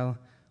smile,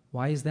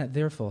 "Why is that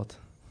their fault?"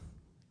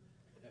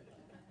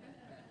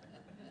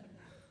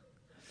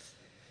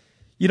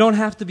 You don't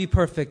have to be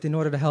perfect in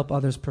order to help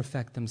others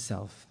perfect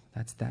themselves.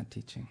 That's that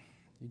teaching.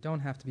 You don't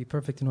have to be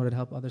perfect in order to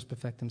help others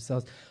perfect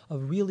themselves. A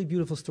really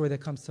beautiful story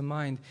that comes to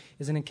mind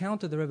is an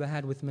encounter the Rebbe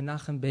had with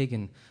Menachem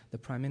Begin, the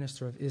Prime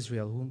Minister of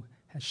Israel, who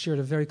has shared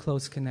a very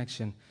close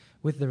connection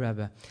with the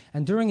Rebbe.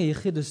 And during a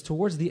Yechidus,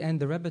 towards the end,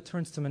 the Rebbe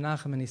turns to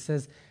Menachem and he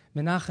says,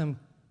 "Menachem,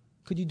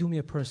 could you do me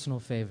a personal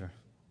favor?"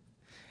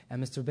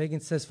 And Mr.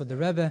 Begin says, "For the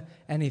Rebbe,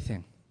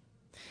 anything."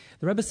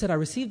 The Rebbe said, "I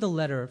received a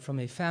letter from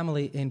a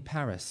family in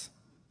Paris,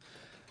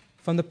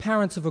 from the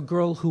parents of a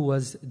girl who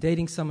was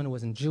dating someone who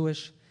wasn't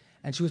Jewish,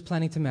 and she was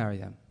planning to marry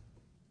them.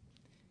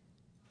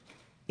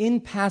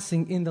 In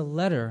passing, in the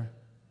letter,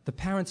 the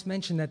parents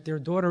mentioned that their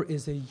daughter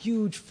is a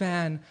huge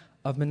fan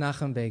of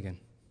Menachem Begin.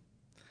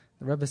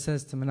 The Rebbe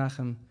says to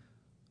Menachem,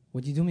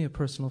 "Would you do me a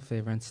personal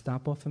favor and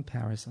stop off in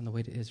Paris on the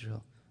way to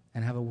Israel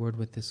and have a word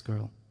with this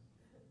girl?"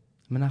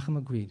 Menachem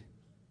agreed,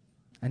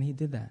 and he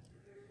did that,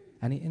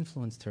 and he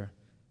influenced her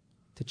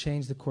to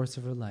change the course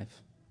of her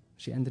life.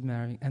 She ended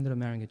up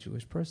marrying a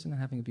Jewish person and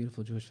having a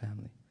beautiful Jewish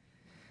family.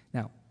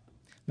 Now,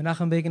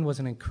 Menachem Begin was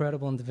an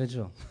incredible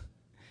individual.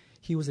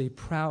 He was a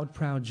proud,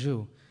 proud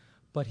Jew,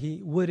 but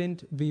he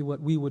wouldn't be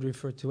what we would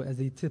refer to as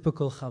a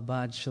typical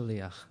Chabad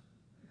shaliach.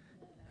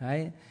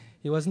 Right?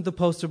 He wasn't the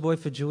poster boy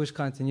for Jewish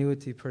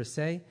continuity per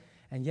se,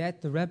 and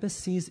yet the Rebbe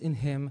sees in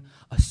him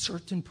a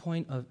certain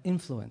point of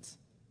influence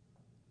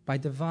by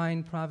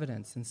divine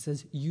providence and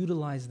says,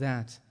 utilize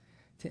that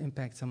to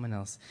impact someone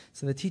else.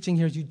 So the teaching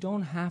here is you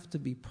don't have to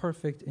be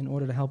perfect in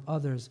order to help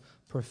others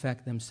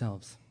perfect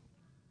themselves.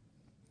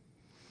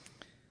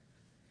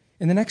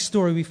 In the next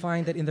story, we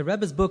find that in the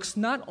Rebbe's books,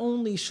 not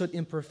only should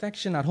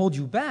imperfection not hold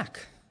you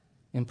back,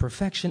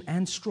 imperfection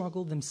and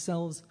struggle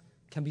themselves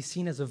can be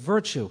seen as a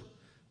virtue,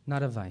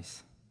 not a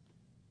vice.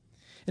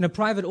 In a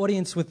private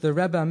audience with the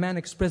Rebbe, a man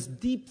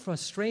expressed deep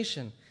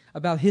frustration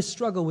about his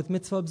struggle with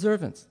mitzvah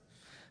observance.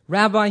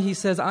 "Rabbi," he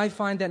says, "I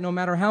find that no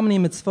matter how many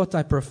mitzvot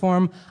I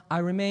perform, I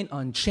remain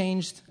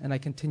unchanged and I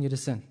continue to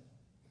sin.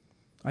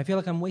 I feel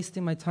like I'm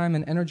wasting my time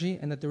and energy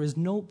and that there is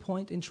no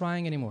point in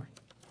trying anymore."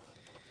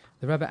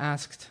 The Rebbe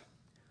asked,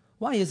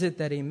 "Why is it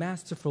that a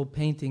masterful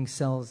painting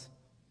sells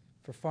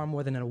for far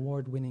more than an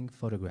award-winning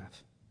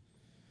photograph?"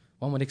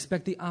 One would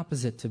expect the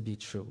opposite to be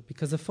true,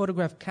 because a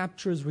photograph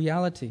captures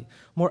reality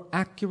more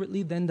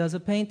accurately than does a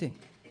painting,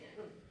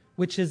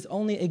 which is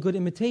only a good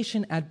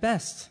imitation at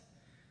best.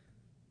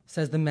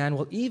 Says the man,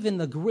 "Well, even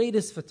the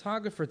greatest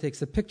photographer takes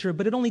a picture,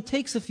 but it only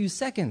takes a few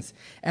seconds,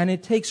 and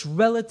it takes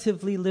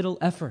relatively little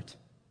effort.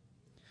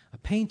 A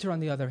painter,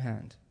 on the other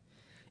hand,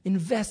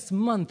 invests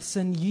months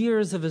and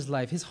years of his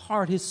life, his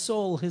heart, his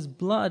soul, his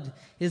blood,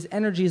 his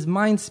energy, his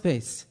mind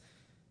space.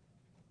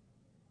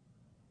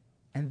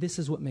 And this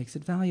is what makes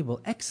it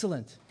valuable."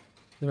 Excellent,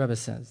 the Rebbe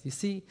says. You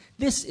see,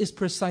 this is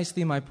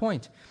precisely my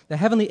point. The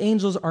heavenly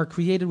angels are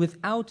created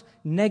without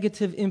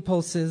negative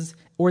impulses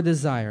or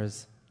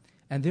desires,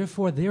 and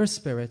therefore their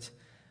spirit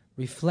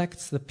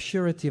reflects the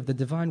purity of the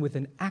divine with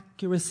an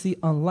accuracy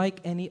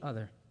unlike any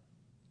other.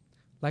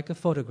 Like a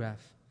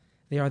photograph,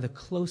 they are the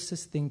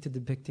closest thing to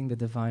depicting the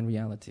divine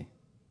reality.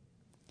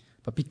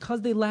 But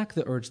because they lack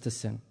the urge to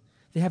sin,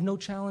 they have no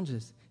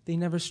challenges. They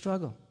never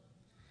struggle.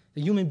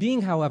 The human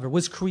being, however,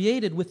 was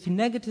created with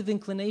negative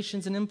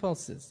inclinations and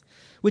impulses,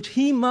 which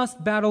he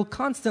must battle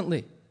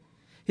constantly.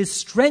 His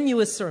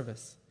strenuous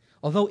service,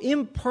 although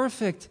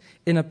imperfect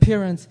in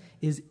appearance,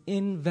 is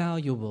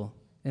invaluable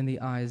in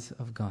the eyes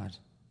of God.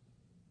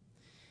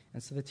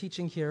 And so the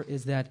teaching here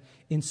is that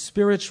in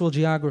spiritual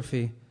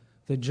geography,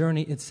 the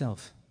journey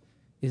itself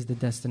is the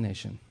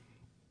destination.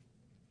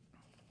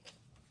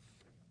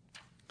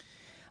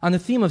 On the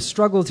theme of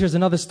struggles, here's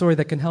another story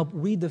that can help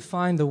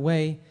redefine the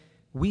way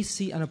we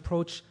see and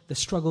approach the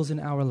struggles in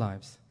our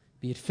lives,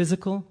 be it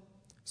physical,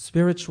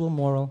 spiritual,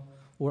 moral,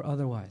 or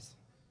otherwise.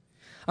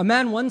 A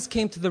man once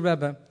came to the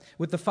Rebbe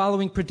with the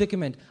following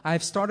predicament: I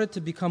have started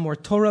to become more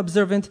Torah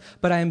observant,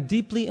 but I am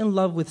deeply in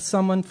love with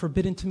someone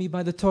forbidden to me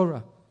by the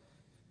Torah.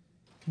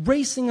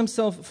 Bracing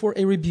himself for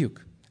a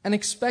rebuke and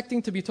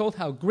expecting to be told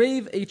how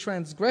grave a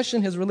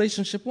transgression his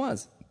relationship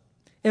was.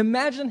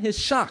 Imagine his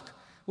shock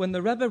when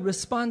the Rebbe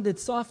responded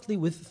softly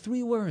with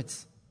 3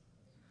 words: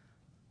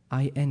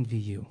 I envy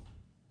you.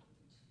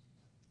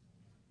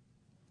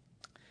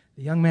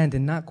 The young man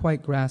did not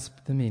quite grasp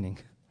the meaning.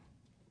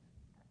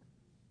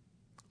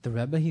 The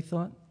Rebbe, he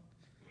thought,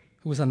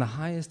 who was on the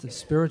highest of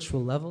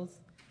spiritual levels,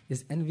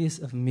 is envious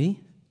of me,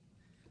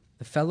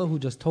 the fellow who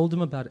just told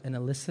him about an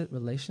illicit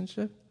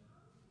relationship?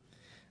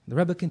 The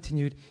Rebbe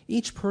continued,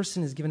 each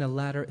person is given a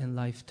ladder in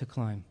life to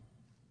climb.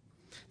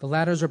 The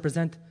ladders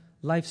represent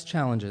life's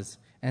challenges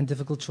and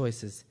difficult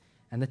choices,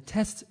 and the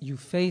tests you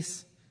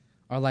face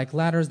are like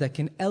ladders that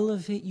can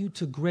elevate you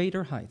to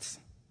greater heights.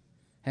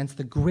 Hence,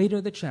 the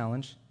greater the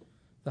challenge,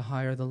 the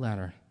higher the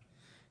ladder.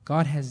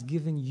 God has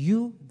given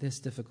you this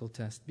difficult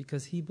test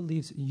because He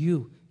believes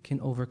you can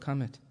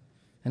overcome it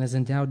and has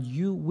endowed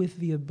you with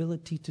the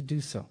ability to do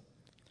so.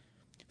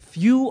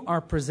 Few are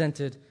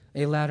presented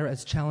a ladder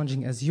as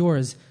challenging as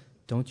yours.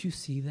 Don't you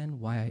see then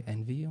why I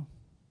envy you?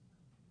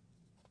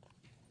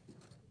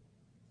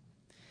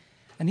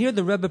 And here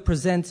the Rebbe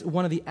presents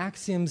one of the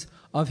axioms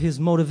of his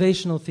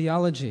motivational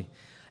theology.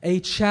 A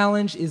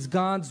challenge is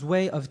God's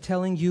way of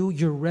telling you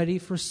you're ready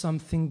for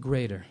something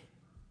greater.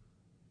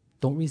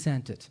 Don't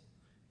resent it.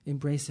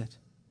 Embrace it.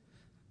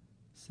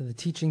 So the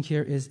teaching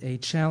here is a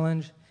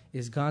challenge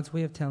is God's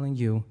way of telling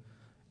you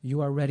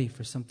you are ready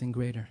for something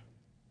greater.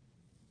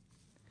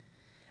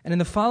 And in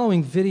the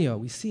following video,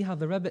 we see how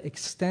the Rebbe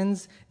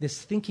extends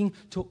this thinking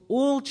to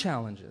all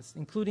challenges,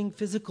 including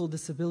physical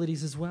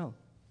disabilities as well.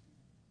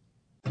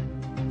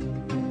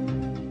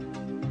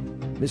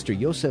 Mr.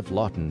 Yosef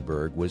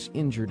Lautenberg was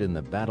injured in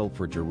the Battle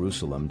for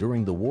Jerusalem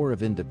during the War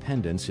of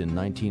Independence in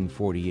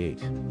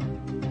 1948.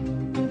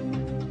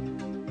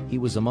 He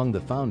was among the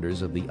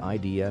founders of the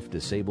IDF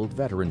Disabled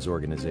Veterans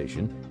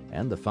Organization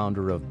and the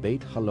founder of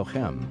Beit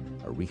HaLochem,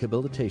 a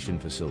rehabilitation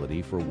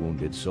facility for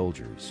wounded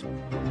soldiers.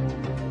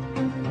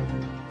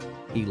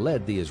 He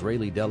led the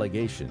Israeli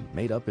delegation,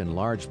 made up in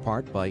large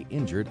part by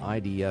injured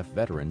IDF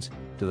veterans,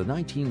 to the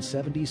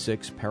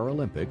 1976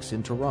 Paralympics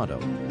in Toronto.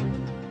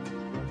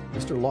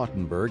 Mr.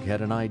 Lautenberg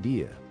had an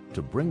idea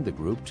to bring the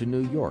group to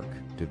New York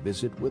to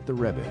visit with the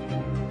Rebbe.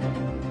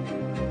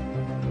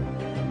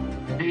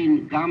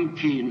 גם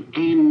כן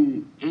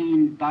אין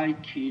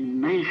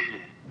דייטין נכה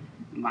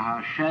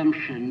מהשם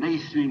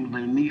שנסים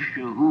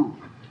למישהו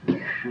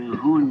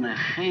שהוא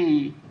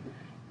נכה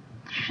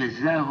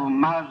שזהו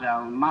מראה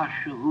על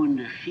משהו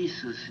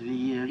נחיסוס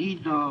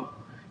וירידו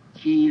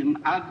כי אם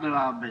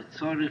אדרה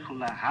בצורך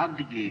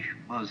להדגיש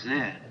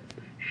בזה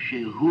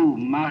שהוא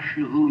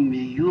משהו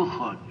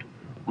מיוחד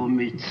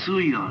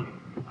ומצוין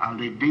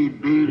על ידי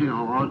ברי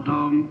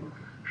האדם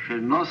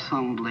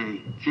שנוסם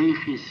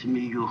לכיחס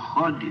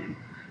מיוחדים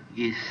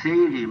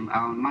יסיירים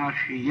על מה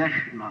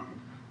שישנו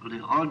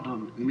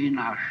לאדם מן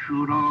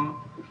השורה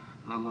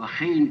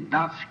ולכן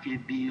דווקא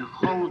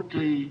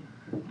ביכולתי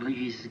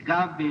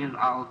להסגבר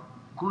על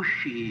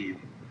קושיים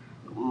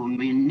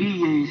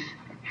ומניעס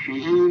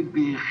שאין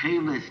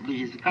ביכולת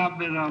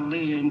להסגבר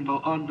עליהם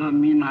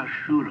לאדם מן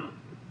השורה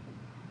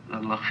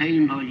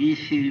ולכן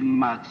הייתי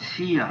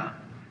מציע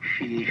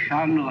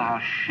שישנו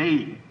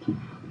השם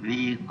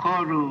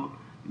ויקורו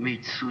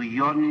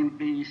מצוינים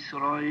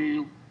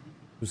בישראל.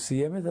 הוא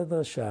סיים את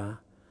הדרשה,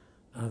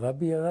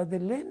 הרבי ירד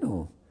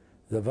אלינו.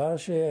 דבר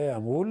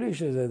שאמרו לי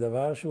שזה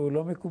דבר שהוא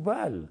לא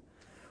מקובל.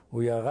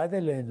 הוא ירד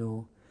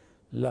אלינו,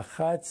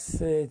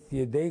 לחץ את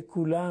ידי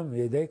כולם,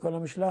 ידי כל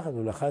המשלחת,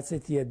 הוא לחץ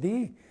את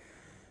ידי.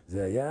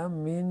 זה היה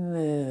מין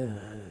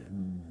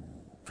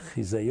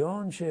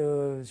חיזיון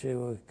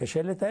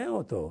שקשה לתאר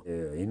אותו.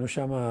 היינו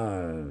שם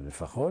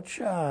לפחות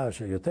שעה,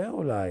 יותר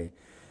אולי.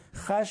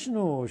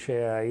 חשנו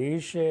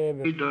שהאיש...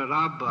 תודה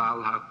רבה על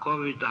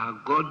הכובד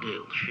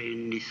הגודל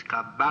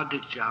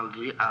שנזכבדתי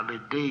על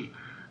ידי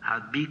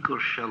הביקור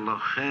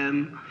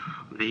שלכם,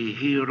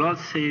 והיא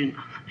רוצן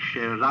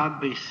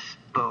שרבי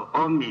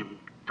פעמים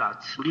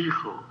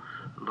תצליחו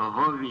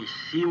להוביל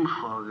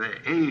שמחה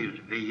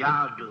ועיר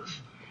ויהדות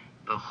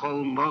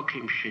בכל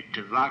מקום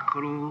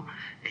שתבקרו,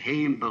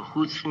 הם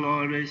בחוץ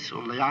לארץ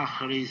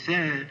ולאחרי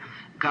זה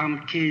גם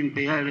כן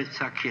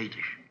בארץ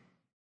הקודש.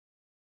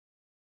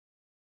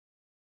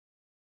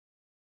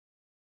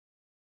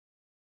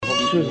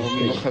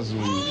 Noch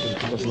gesungen,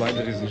 das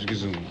leider ist nicht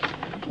gesungen.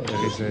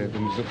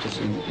 Wenn man sagt das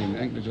in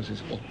Englisch, das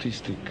ist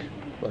Autistik.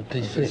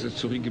 Es ist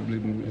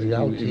zurückgeblieben,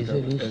 er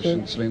ist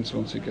schon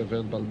 22, er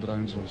wird bald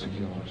 23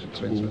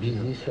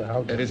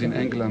 Jahre. Er ist in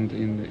England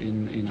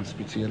in einer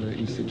speziellen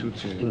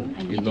Institution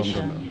in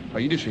London, eine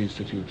jüdische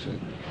Institution.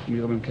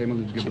 Wir haben keinmal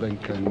nicht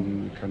gebracht,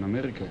 kein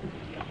Amerika.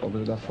 Aber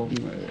davon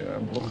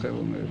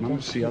man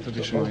muss Theater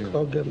die Schmeier.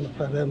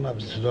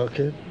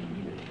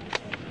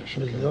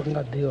 Wir sagen,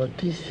 dass die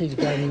Autistik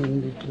dann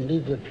mit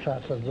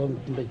Niederschach, also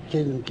mit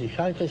Kindern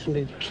gescheit ist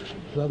nicht,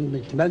 sondern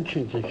mit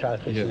Menschen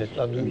gescheit ist nicht.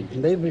 Aber mit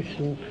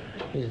Menschen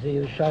ist die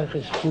gescheit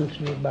ist uns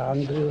wie bei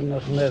anderen und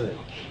noch mehr.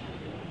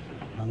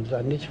 Man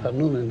sagt nicht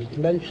vernommen mit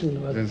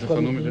Menschen, was Wenn sie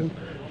vernommen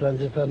wenn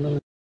sie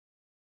vernommen.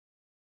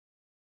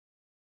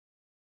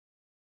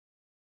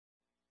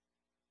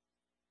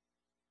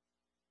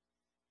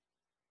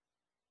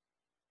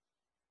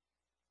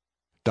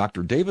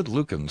 Dr. David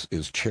Lukens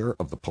is chair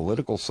of the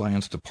Political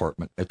Science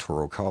Department at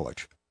Touro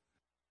College.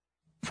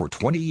 For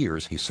 20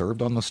 years, he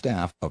served on the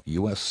staff of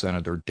U.S.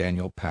 Senator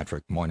Daniel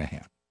Patrick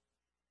Moynihan.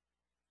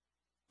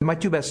 My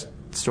two best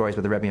stories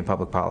with the Rebbe in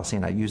public policy,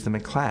 and I use them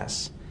in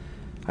class.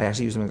 I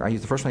used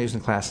the first one I used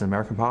in class in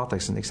American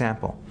politics as an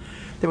example.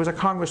 There was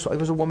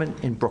a woman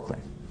in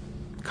Brooklyn,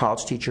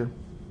 college teacher,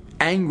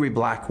 angry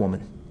black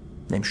woman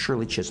named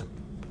Shirley Chisholm.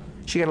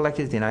 She got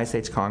elected to the United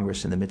States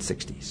Congress in the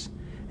mid-'60s.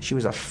 She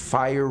was a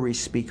fiery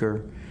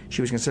speaker.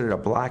 She was considered a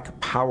black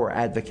power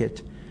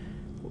advocate.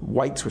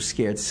 Whites were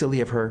scared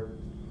silly of her.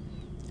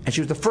 And she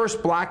was the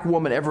first black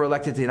woman ever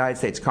elected to the United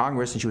States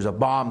Congress, and she was a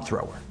bomb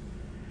thrower.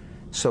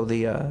 So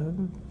the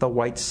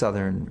white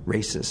Southern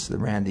racists that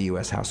ran the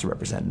U.S. House of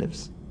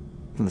Representatives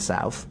from the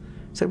South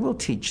said, we'll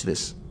teach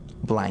this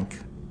blank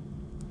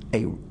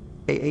a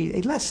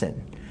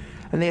lesson.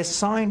 And they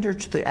assigned her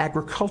to the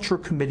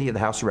Agricultural Committee of the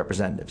House of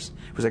Representatives.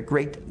 It was a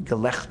great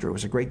gelächter, it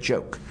was a great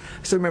joke.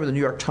 I still remember the New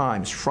York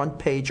Times front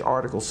page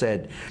article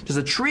said, does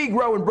a tree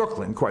grow in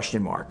Brooklyn, ? And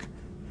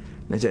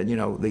they said,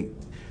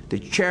 the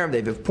chairman,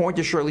 they've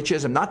appointed Shirley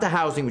Chisholm, not to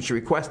housing, which she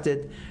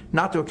requested,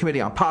 not to a committee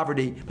on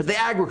poverty, but the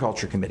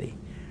Agriculture Committee.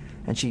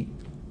 And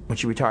when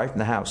she retired from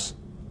the House,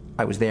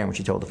 I was there when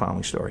she told the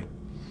following story.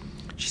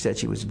 She said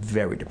she was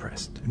very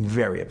depressed,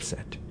 very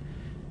upset,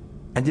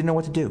 and didn't know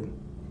what to do.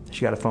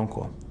 She got a phone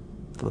call.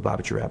 The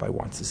Lubavitcher rabbi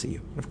wants to see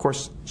you. And of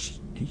course,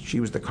 she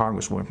was the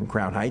congresswoman from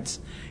Crown Heights.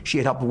 She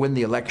had helped win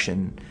the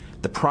election,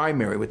 the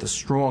primary, with the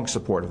strong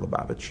support of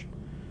Lubavitch.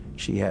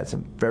 She had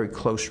some very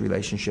close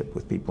relationship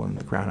with people in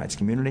the Crown Heights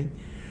community,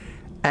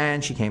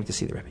 and she came to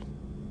see the Rebbe.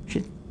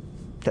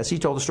 She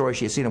told the story.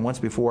 She had seen him once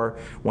before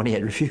when he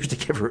had refused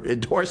to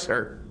endorse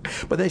her.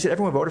 But they said,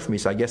 everyone voted for me,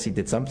 so I guess he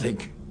did something.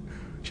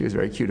 She was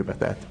very cute about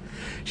that.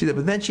 She said,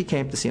 but then she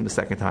came to see him the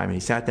second time, and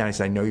he sat down and he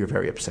said, I know you're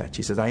very upset.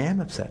 She says, I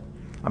am upset.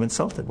 I'm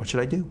insulted. What should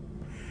I do?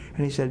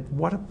 And he said,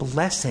 what a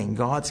blessing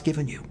God's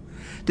given you.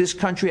 This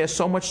country has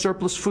so much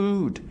surplus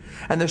food,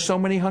 and there's so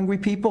many hungry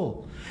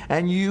people,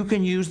 and you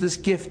can use this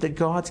gift that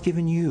God's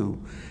given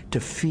you to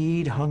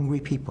feed hungry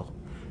people.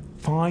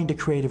 Find a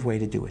creative way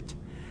to do it.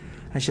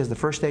 And she says the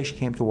first day she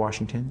came to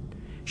Washington,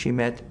 she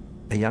met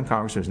a young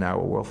congressman who's now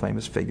a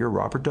world-famous figure,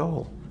 Robert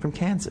Dole, from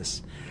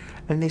Kansas.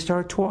 And they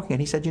started talking,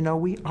 and he said,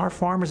 our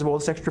farmers have all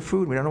this extra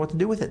food. We don't know what to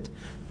do with it.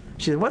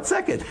 She said, 1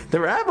 second,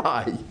 the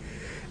rabbi.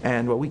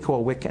 And what we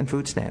call WIC and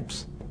food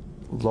stamps,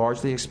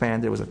 largely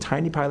expanded. It was a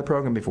tiny pilot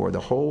program before the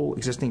whole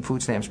existing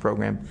food stamps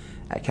program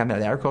came out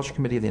of the Agriculture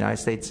Committee of the United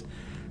States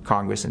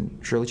Congress. And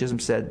Shirley Chisholm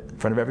said, in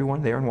front of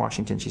everyone there in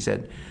Washington, she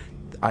said,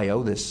 I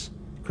owe this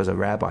because a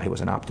rabbi who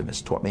was an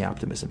optimist taught me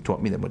optimism,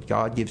 taught me that what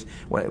God gives,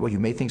 what you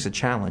may think is a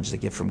challenge, is a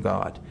gift from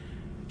God.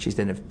 She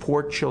said, if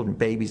poor children,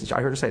 babies, I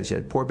heard her say this, she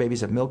said, poor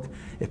babies have milk,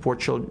 if poor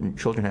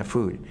children have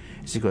food,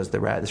 it's because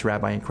this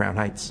rabbi in Crown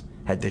Heights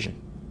had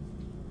vision.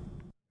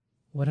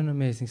 What an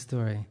amazing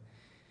story.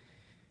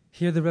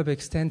 Here the Rebbe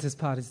extends his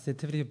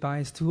positivity of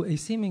bias to a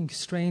seeming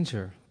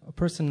stranger, a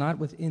person not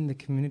within the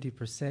community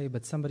per se,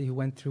 but somebody who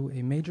went through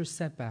a major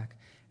setback.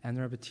 And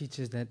the Rebbe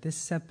teaches that this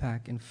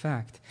setback, in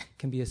fact,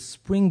 can be a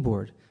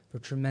springboard for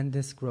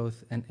tremendous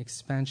growth and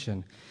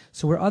expansion.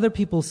 So where other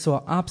people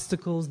saw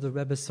obstacles, the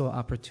Rebbe saw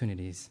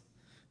opportunities.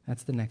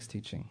 That's the next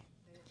teaching.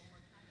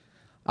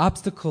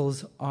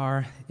 Obstacles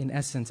are, in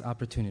essence,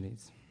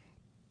 opportunities.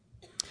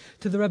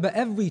 To the Rebbe,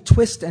 every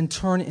twist and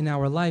turn in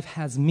our life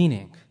has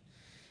meaning.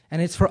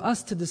 And it's for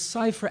us to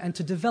decipher and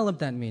to develop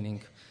that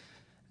meaning.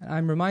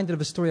 I'm reminded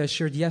of a story I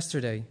shared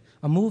yesterday.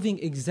 A moving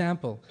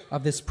example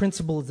of this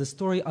principle is the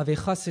story of a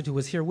chassid who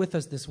was here with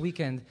us this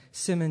weekend,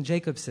 Simon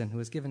Jacobson, who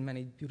has given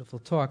many beautiful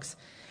talks.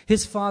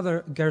 His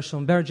father,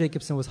 Gershom Ber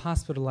Jacobson, was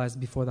hospitalized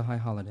before the high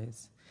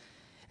holidays.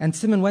 And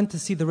Simon went to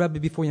see the Rebbe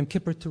before Yom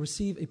Kippur to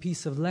receive a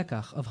piece of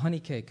lekach, of honey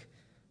cake,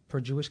 per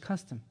Jewish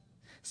custom.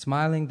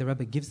 Smiling, the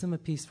Rebbe gives him a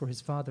piece for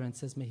his father and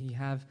says, may he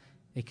have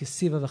a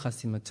kesiva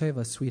v'chasim tova,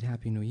 a sweet,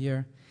 happy new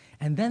year.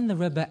 And then the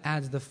Rebbe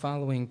adds the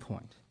following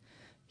point.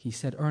 He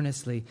said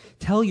earnestly,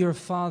 tell your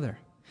father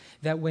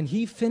that when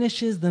he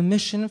finishes the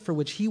mission for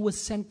which he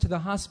was sent to the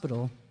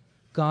hospital,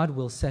 God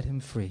will set him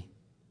free.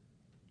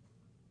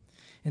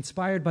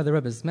 Inspired by the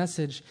Rebbe's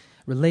message,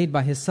 relayed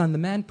by his son, the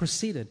man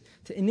proceeded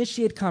to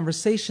initiate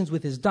conversations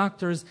with his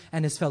doctors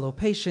and his fellow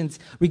patients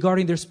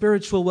regarding their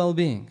spiritual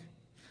well-being,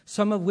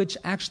 some of which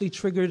actually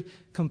triggered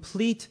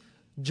complete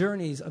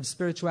journeys of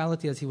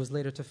spirituality, as he was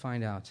later to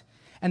find out.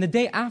 And the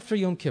day after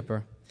Yom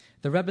Kippur,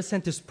 the Rebbe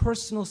sent his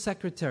personal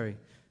secretary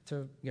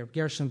to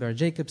Gershom Ber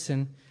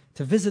Jacobson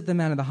to visit the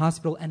man in the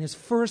hospital, and his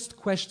first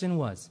question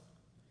was,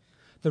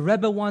 the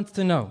Rebbe wants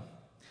to know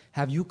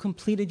Have you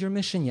completed your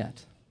mission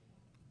yet?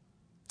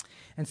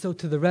 And so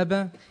to the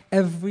Rebbe,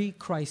 every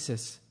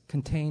crisis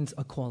contains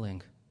a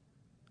calling.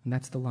 And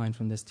that's the line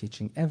from this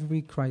teaching.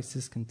 Every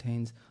crisis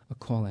contains a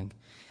calling.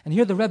 And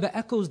here the Rebbe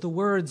echoes the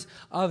words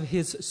of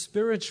his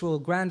spiritual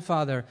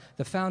grandfather,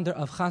 the founder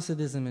of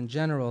Hasidism in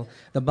general,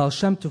 the Baal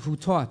Shem Tov, who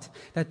taught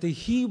that the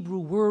Hebrew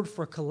word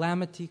for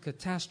calamity,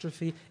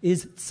 catastrophe,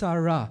 is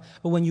tzara.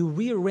 But when you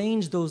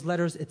rearrange those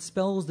letters, it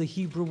spells the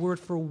Hebrew word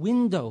for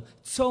window,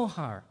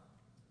 tzohar.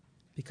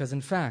 Because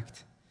in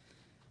fact,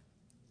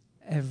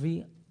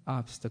 every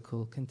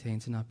obstacle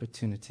contains an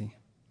opportunity.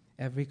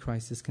 Every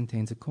crisis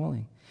contains a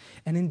calling.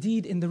 And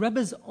indeed, in the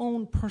Rebbe's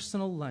own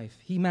personal life,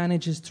 he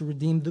manages to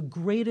redeem the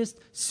greatest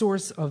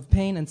source of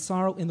pain and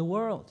sorrow in the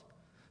world,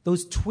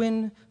 those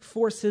twin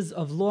forces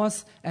of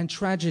loss and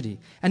tragedy.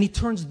 And he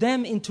turns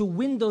them into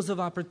windows of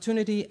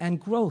opportunity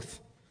and growth.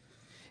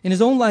 In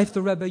his own life,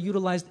 the Rebbe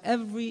utilized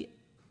every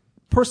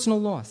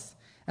personal loss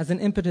as an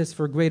impetus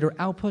for greater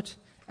output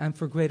and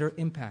for greater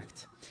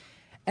impact.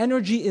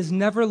 Energy is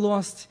never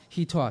lost,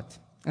 he taught.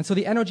 And so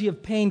the energy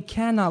of pain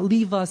cannot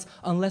leave us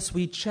unless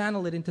we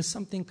channel it into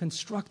something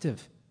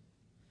constructive.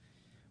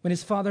 When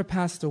his father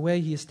passed away,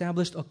 he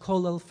established a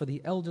kollel for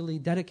the elderly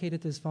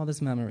dedicated to his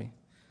father's memory.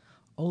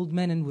 Old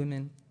men and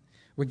women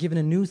were given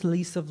a new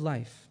lease of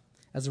life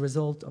as a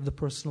result of the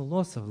personal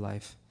loss of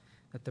life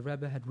that the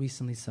Rebbe had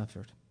recently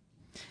suffered.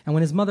 And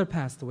when his mother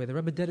passed away, the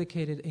Rebbe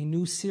dedicated a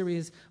new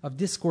series of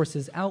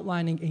discourses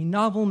outlining a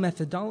novel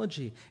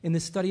methodology in the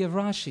study of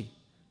Rashi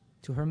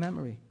to her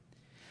memory.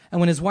 And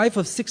when his wife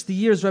of 60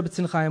 years,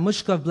 Rebbetzin Chaya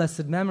Mushka of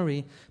blessed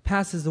memory,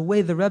 passes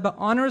away, the Rebbe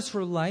honors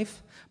her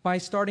life by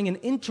starting an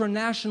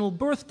international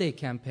birthday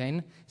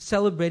campaign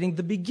celebrating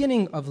the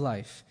beginning of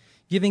life,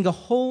 giving a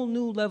whole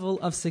new level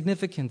of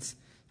significance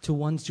to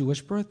one's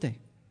Jewish birthday.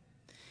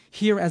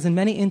 Here, as in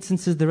many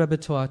instances, the Rebbe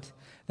taught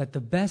that the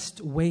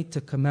best way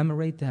to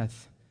commemorate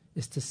death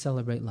is to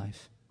celebrate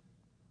life.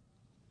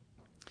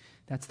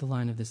 That's the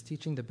line of this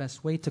teaching. The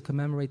best way to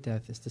commemorate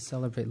death is to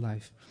celebrate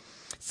life.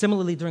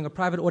 Similarly, during a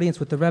private audience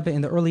with the Rebbe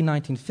in the early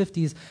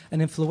 1950s, an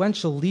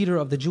influential leader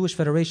of the Jewish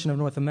Federation of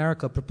North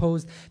America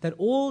proposed that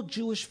all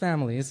Jewish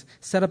families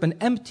set up an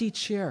empty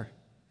chair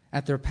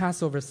at their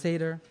Passover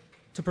Seder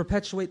to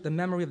perpetuate the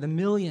memory of the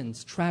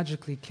millions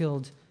tragically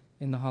killed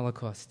in the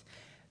Holocaust.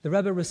 The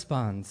Rebbe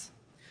responds,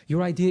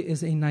 "Your idea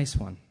is a nice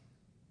one,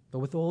 but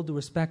with all due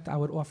respect, I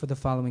would offer the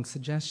following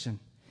suggestion.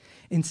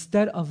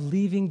 Instead of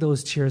leaving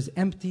those chairs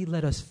empty,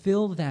 let us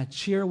fill that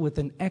chair with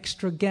an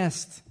extra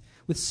guest,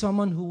 with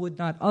someone who would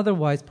not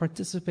otherwise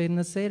participate in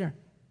the Seder.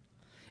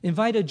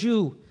 Invite a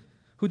Jew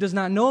who does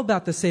not know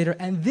about the Seder,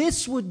 and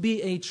this would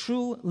be a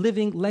true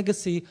living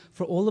legacy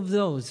for all of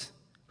those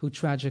who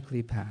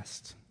tragically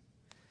passed."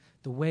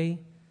 The way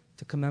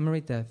to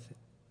commemorate death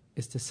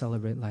is to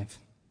celebrate life.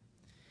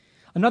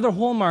 Another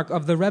hallmark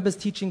of the Rebbe's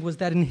teaching was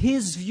that in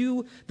his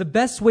view, the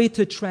best way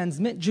to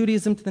transmit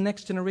Judaism to the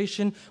next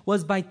generation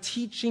was by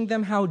teaching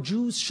them how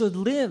Jews should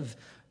live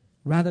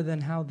rather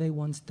than how they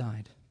once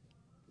died.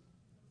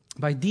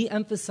 By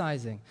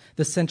de-emphasizing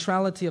the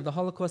centrality of the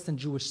Holocaust and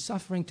Jewish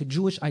suffering to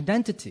Jewish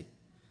identity,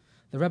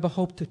 the Rebbe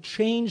hoped to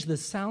change the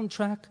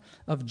soundtrack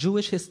of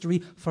Jewish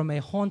history from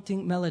a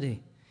haunting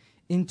melody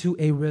into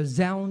a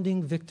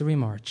resounding victory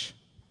march.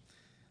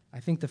 I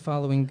think the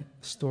following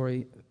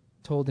story,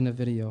 told in a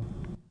video,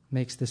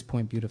 makes this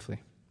point beautifully.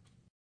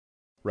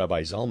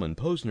 Rabbi Zalman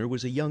Posner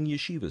was a young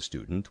yeshiva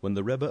student when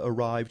the Rebbe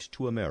arrived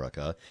to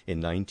America in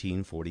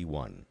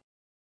 1941.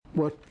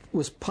 What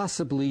was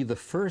possibly the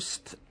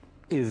first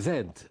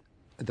event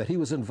that he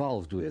was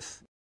involved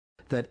with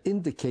that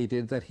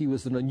indicated that he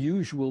was an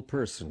unusual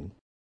person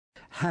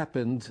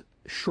happened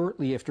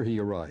shortly after he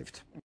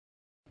arrived.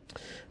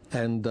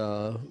 And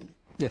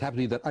it happened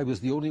to be that I was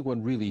the only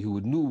one really who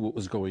knew what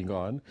was going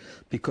on,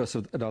 because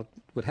of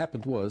what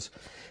happened was,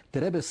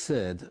 the Rebbe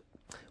said,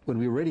 when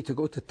we were ready to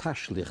go to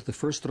Tashlich, the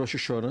first Rosh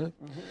Hashanah,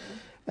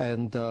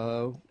 and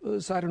so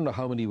I don't know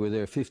how many were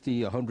there,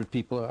 50, 100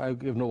 people, I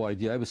have no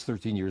idea. I was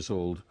 13 years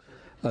old.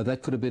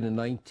 That could have been in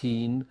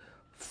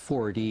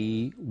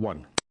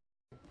 1941.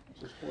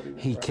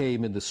 He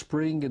came in the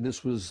spring, and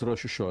this was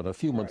Rosh Hashanah, a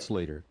few months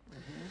later.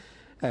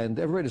 And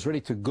everybody's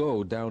ready to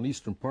go down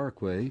Eastern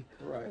Parkway.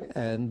 Right.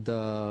 And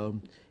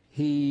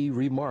he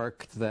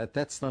remarked that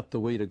that's not the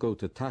way to go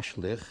to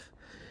Tashlich.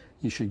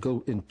 You should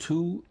go in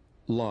two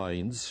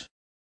lines.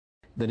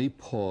 Then he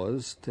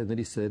paused, and then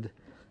he said,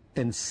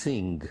 and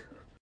sing.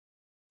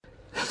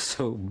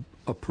 So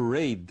a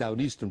parade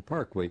down Eastern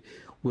Parkway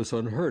was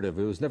unheard of.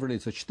 There was never any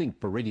such thing,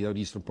 parading down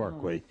Eastern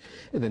Parkway.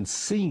 And then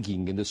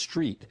singing in the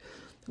street.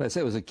 And I said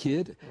I was a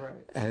kid, right.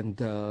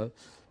 And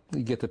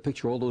you get the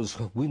picture, all those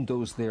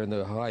windows there and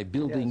the high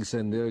buildings,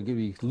 yes. And they're going to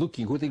be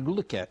looking, who they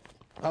look at,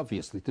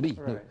 obviously, to me.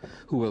 Right.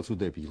 Who else would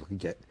they be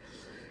looking at?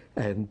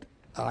 And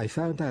I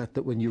found out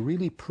that when you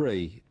really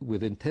pray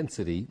with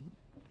intensity,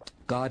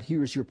 God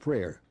hears your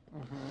prayer.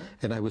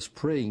 And I was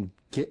praying,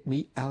 get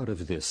me out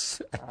of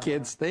this. I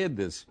can't stand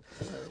this.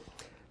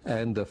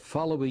 And the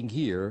following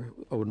year,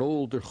 an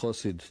older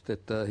chassid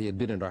that he had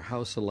been in our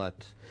house a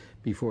lot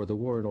before the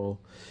war and all,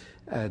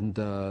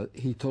 And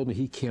he told me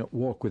he can't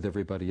walk with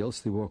everybody else.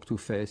 They walk too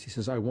fast. He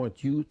says, I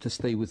want you to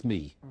stay with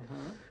me.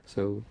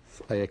 So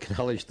I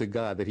acknowledged to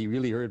God that he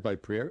really heard my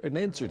prayer and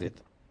answered it.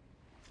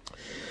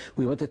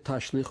 We went to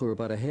Tashlich, we were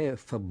about a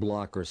half a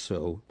block or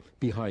so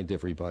behind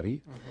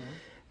everybody.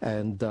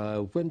 And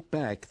went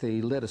back.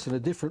 They led us in a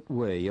different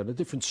way, on a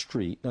different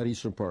street, not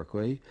Eastern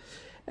Parkway.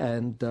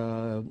 And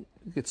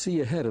you could see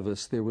ahead of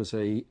us there was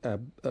a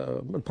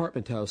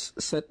apartment house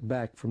set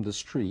back from the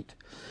street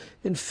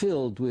and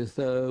filled with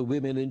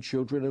women and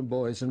children and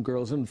boys and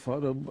girls and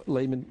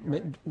laymen,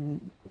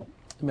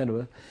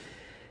 men.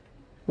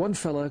 One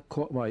fella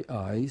caught my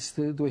eyes,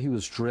 the way he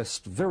was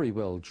dressed, very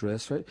well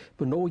dressed, right?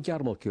 But no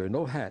yarmulke,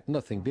 no hat,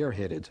 nothing,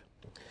 bareheaded.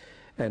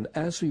 And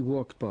as we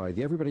walked by,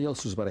 everybody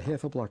else was about a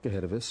half a block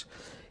ahead of us.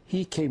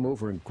 He came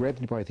over and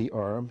grabbed me by the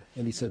arm,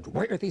 and he said,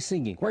 why are they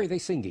singing? Why are they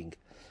singing?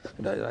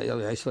 And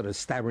I started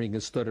stammering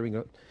and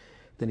stuttering.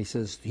 Then he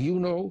says, do you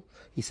know?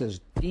 He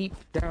says, deep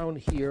down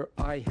here,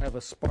 I have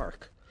a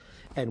spark.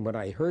 And when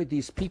I heard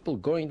these people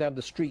going down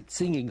the street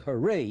singing,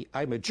 hooray,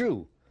 I'm a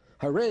Jew.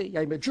 Hooray,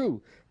 I'm a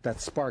Jew. That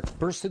spark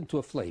burst into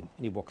a flame,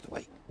 and he walked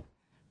away.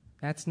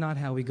 That's not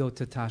how we go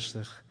to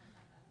Tashlich.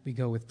 We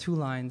go with 2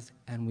 lines,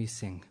 and we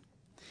sing.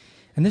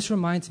 And this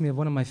reminds me of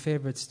one of my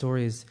favorite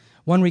stories,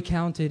 one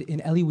recounted in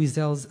Elie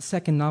Wiesel's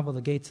second novel,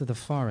 The Gates of the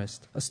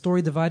Forest, a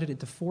story divided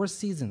into 4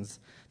 seasons,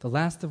 the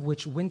last of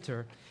which,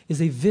 Winter,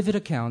 is a vivid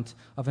account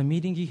of a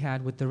meeting he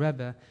had with the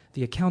Rebbe.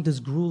 The account is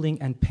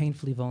grueling and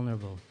painfully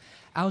vulnerable.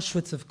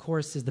 Auschwitz, of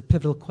course, is the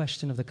pivotal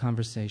question of the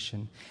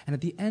conversation. And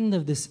at the end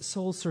of this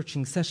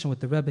soul-searching session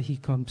with the Rebbe, he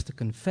comes to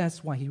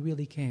confess why he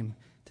really came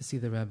to see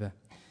the Rebbe.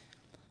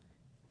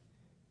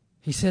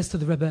 He says to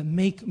the Rebbe,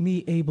 make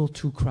me able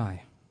to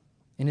cry.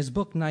 In his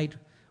book, Night,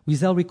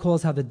 Wiesel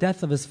recalls how the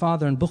death of his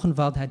father in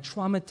Buchenwald had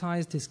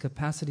traumatized his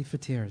capacity for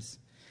tears.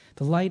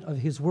 The light of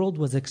his world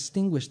was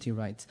extinguished, he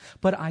writes.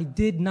 But I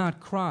did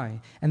not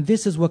cry, and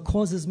this is what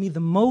causes me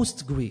the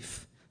most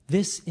grief,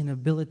 this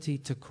inability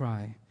to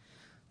cry.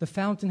 The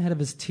fountainhead of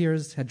his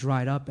tears had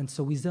dried up, and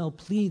so Wiesel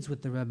pleads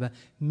with the Rebbe,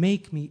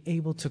 make me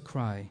able to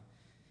cry.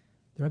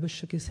 The Rebbe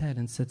shook his head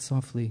and said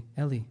softly,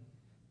 Eli,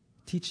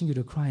 teaching you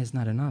to cry is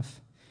not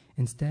enough.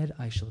 Instead,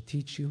 I shall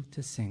teach you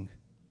to sing.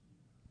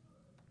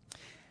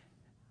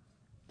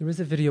 There is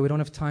a video, we don't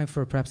have time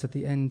for it, perhaps at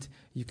the end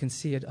you can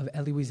see it, of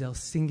Elie Wiesel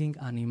singing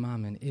Ani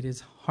Maamin. It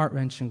is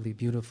heart-wrenchingly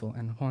beautiful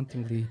and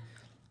hauntingly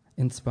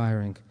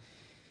inspiring.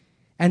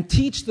 And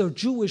teach the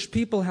Jewish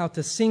people how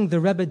to sing, the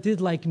Rebbe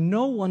did like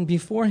no one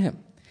before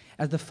him.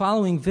 As the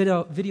following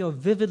video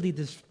vividly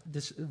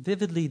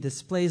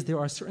displays, there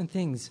are certain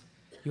things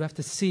you have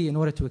to see in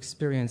order to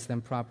experience them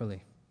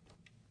properly.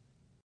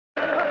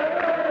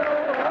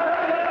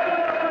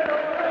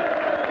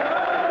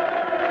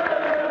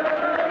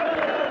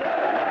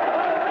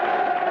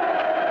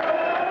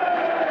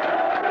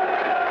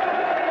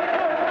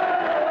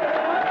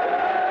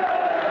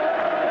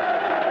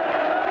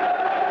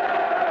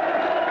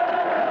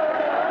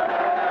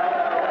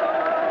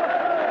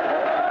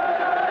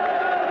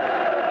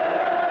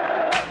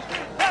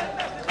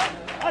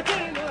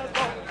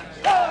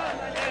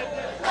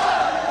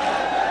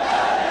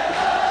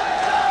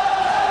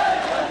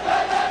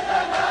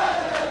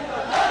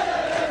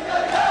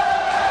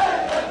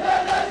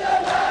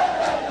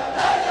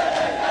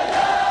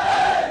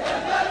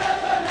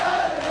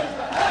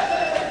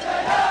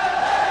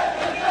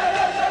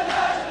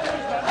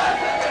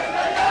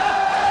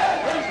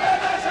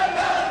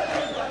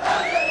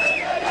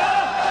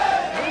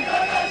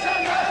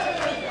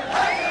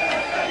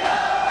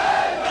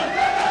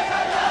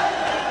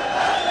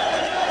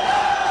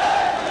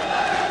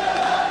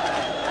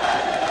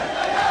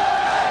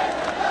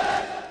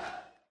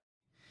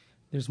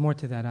 There's more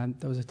to that.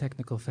 That was a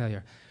technical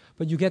failure.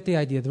 But you get the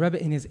idea. The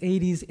Rebbe in his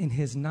 80s, in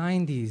his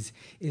 90s,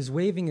 is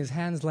waving his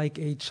hands like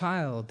a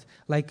child,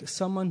 like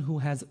someone who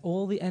has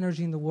all the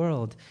energy in the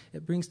world.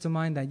 It brings to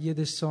mind that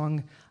Yiddish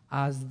song,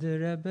 As the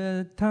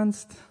Rebbe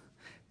tanzt,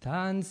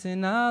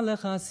 tanzen alle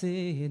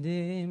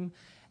Hasidim.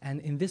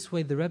 And in this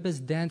way, the Rebbe's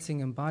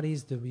dancing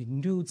embodies the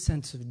renewed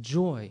sense of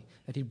joy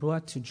that he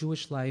brought to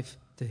Jewish life,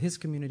 to his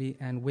community,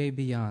 and way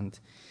beyond.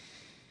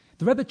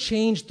 The Rebbe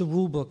changed the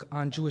rule book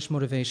on Jewish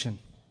motivation.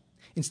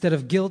 Instead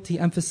of guilt, he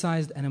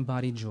emphasized and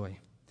embodied joy.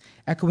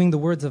 Echoing the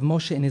words of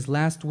Moshe in his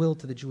last will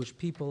to the Jewish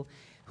people,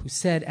 who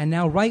said, and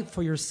now write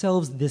for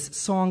yourselves this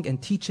song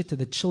and teach it to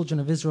the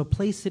children of Israel.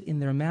 Place it in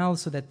their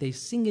mouths so that they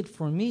sing it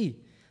for me.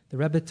 The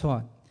Rebbe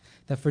taught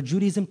that for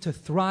Judaism to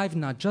thrive,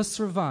 not just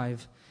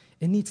survive,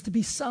 it needs to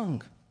be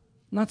sung,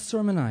 not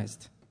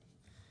sermonized.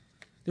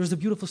 There's a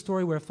beautiful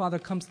story where a father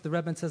comes to the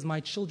Rebbe and says,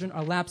 my children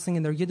are lapsing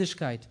in their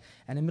Yiddishkeit.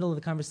 And in the middle of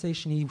the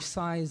conversation, he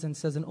sighs and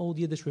says an old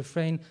Yiddish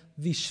refrain,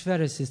 Wie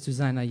schwer ist zu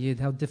sein a Yid,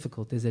 how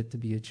difficult is it to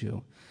be a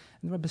Jew?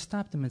 And the Rebbe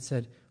stopped him and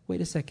said,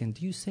 wait a second,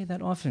 do you say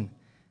that often?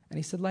 And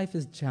he said, life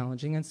is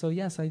challenging, and so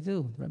yes, I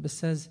do. The Rebbe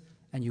says,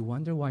 and you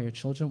wonder why your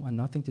children want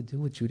nothing to do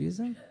with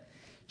Judaism?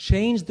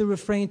 Change the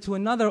refrain to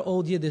another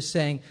old Yiddish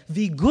saying,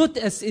 Wie gut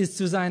es ist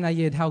zu sein a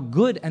Yid, how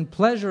good and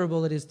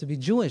pleasurable it is to be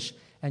Jewish.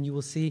 And you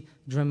will see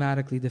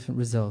dramatically different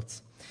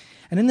results.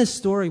 And in this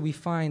story, we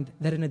find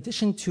that in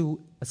addition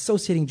to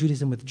associating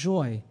Judaism with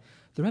joy,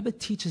 the Rebbe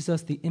teaches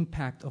us the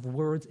impact of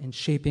words in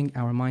shaping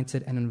our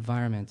mindset and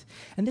environment.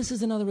 And this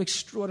is another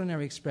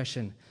extraordinary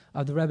expression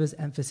of the Rebbe's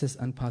emphasis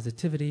on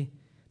positivity,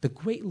 the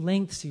great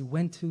lengths he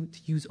went to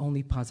use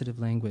only positive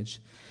language.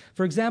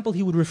 For example,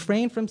 he would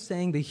refrain from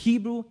saying the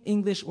Hebrew,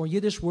 English, or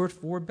Yiddish word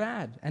for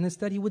bad, and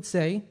instead he would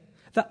say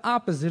the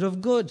opposite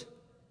of good.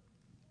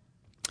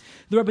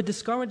 The Rebbe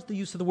discouraged the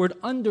use of the word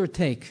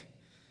undertake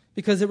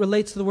because it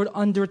relates to the word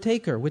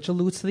undertaker, which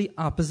alludes to the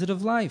opposite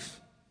of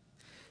life.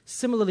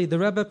 Similarly, the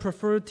Rebbe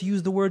preferred to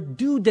use the word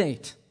due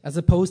date as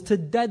opposed to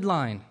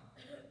deadline,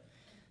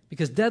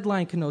 because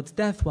deadline connotes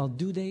death while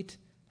due date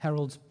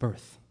heralds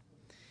birth.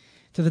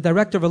 To the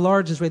director of a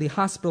large Israeli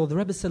hospital, the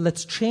Rebbe said,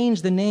 let's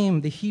change the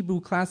name, the Hebrew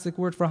classic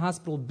word for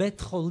hospital, Bet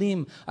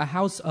Cholim, a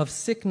house of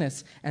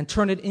sickness, and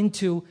turn it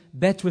into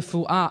Bet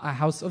Refuah, a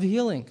house of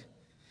healing.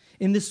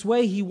 In this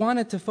way, he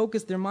wanted to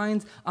focus their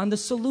minds on the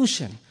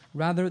solution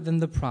rather than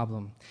the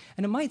problem.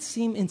 And it might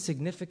seem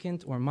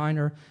insignificant or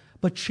minor,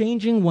 but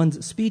changing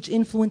one's speech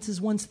influences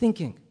one's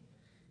thinking.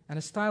 And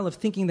a style of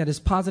thinking that is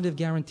positive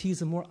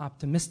guarantees a more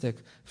optimistic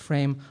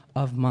frame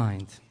of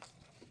mind.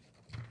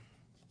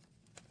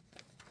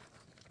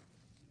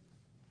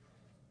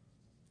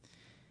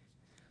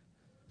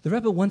 The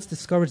Rebbe once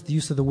discouraged the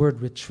use of the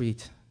word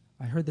retreat.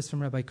 I heard this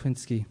from Rabbi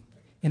Krinsky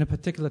in a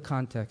particular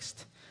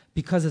context,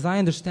 because as I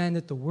understand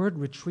it, the word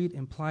retreat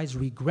implies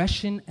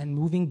regression and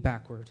moving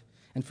backward.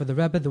 And for the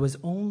Rebbe, there was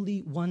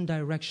only one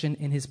direction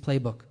in his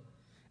playbook,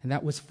 and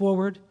that was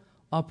forward,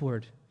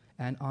 upward,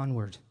 and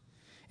onward.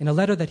 In a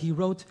letter that he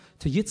wrote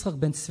to Yitzchak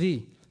ben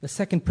Tzvi, the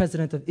second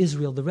president of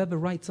Israel, the Rebbe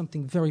writes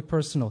something very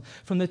personal.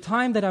 From the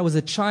time that I was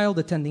a child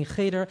attending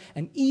Cheder,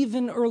 and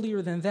even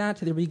earlier than that,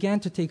 there began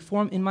to take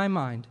form in my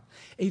mind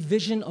a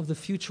vision of the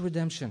future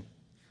redemption,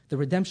 the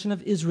redemption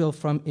of Israel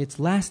from its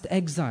last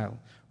exile,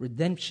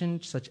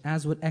 redemption such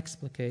as would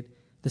explicate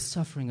the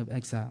suffering of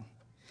exile.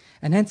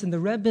 And hence, in the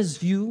Rebbe's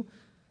view,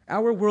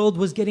 our world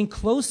was getting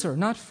closer,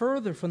 not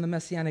further, from the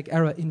Messianic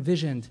era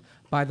envisioned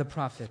by the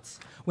prophets.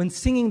 When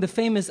singing the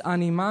famous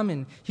Ani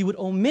Mamin, he would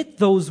omit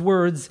those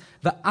words,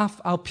 the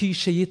af al pi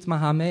sheyit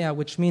mahamea,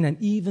 which mean, and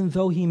even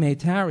though he may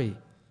tarry,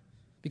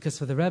 because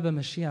for the Rebbe,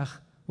 Mashiach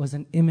was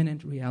an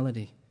imminent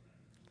reality.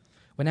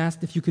 When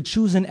asked if you could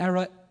choose an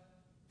era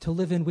to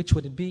live in, which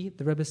would it be?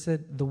 The Rebbe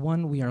said, the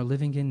one we are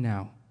living in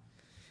now.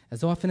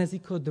 As often as he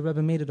could, the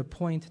Rebbe made it a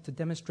point to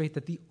demonstrate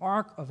that the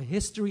arc of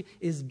history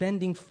is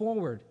bending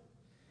forward.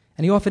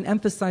 And he often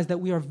emphasized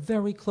that we are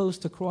very close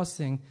to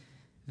crossing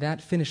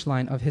that finish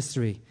line of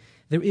history.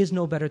 There is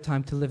no better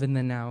time to live in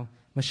than now.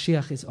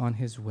 Mashiach is on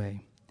his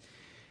way.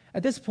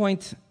 At this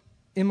point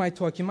in my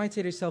talk, you might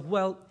say to yourself,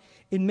 well,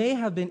 it may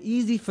have been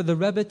easy for the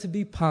Rebbe to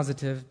be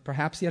positive.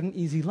 Perhaps he had an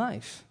easy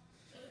life.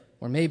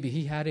 Or maybe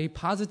he had a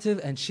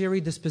positive and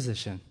cheery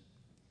disposition.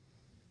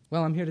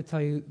 Well, I'm here to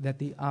tell you that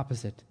the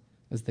opposite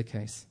is the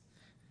case.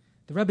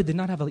 The Rebbe did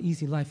not have an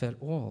easy life at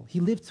all.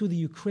 He lived through the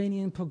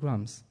Ukrainian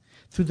pogroms,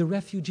 through the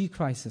refugee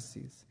crises,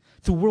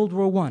 through World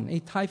War I, a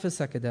typhus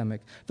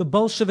epidemic, the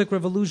Bolshevik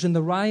Revolution,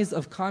 the rise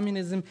of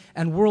communism,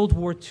 and World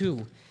War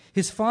II.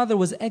 His father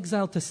was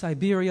exiled to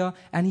Siberia,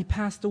 and he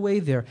passed away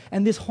there.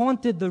 And this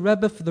haunted the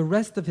Rebbe for the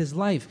rest of his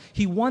life.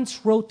 He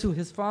once wrote to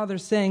his father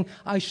saying,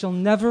 I shall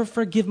never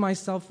forgive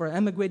myself for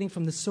emigrating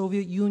from the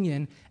Soviet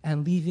Union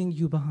and leaving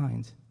you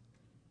behind.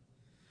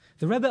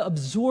 The Rebbe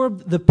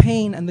absorbed the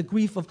pain and the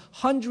grief of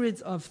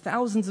hundreds of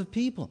thousands of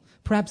people,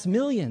 perhaps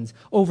millions,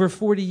 over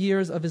 40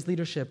 years of his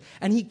leadership.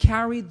 And he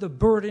carried the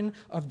burden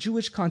of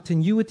Jewish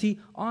continuity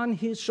on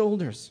his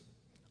shoulders,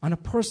 on a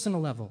personal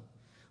level.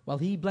 While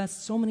he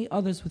blessed so many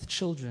others with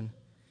children,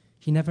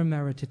 he never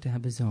merited to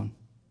have his own.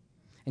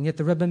 And yet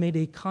the Rebbe made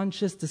a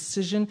conscious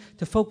decision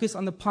to focus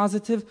on the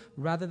positive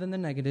rather than the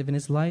negative in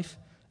his life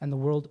and the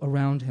world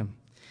around him.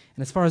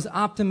 And as far as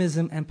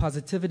optimism and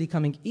positivity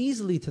coming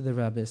easily to the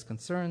Rebbe is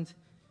concerned,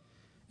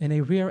 in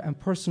a rare and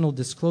personal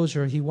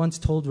disclosure, he once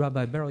told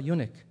Rabbi Beryl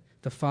Unick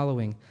the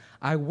following: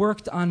 I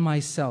worked on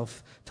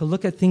myself to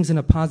look at things in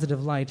a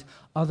positive light,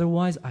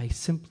 otherwise I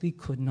simply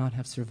could not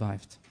have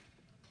survived.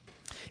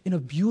 In a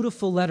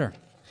beautiful letter,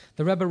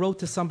 the Rebbe wrote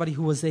to somebody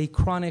who was a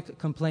chronic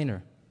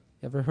complainer.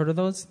 You ever heard of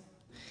those?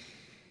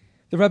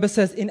 The Rebbe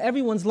says, in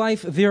everyone's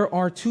life, there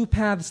are two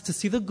paths to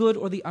see the good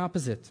or the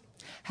opposite.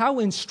 How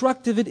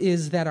instructive it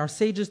is that our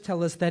sages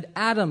tell us that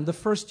Adam, the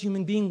first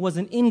human being, was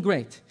an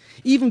ingrate.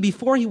 Even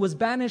before he was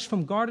banished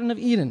from Garden of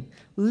Eden,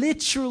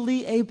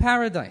 literally a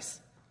paradise,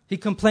 he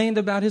complained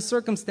about his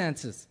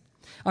circumstances.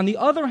 On the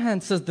other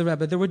hand, says the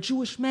Rebbe, there were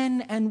Jewish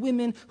men and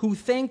women who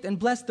thanked and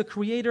blessed the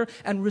Creator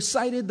and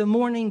recited the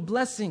morning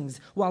blessings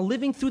while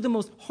living through the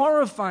most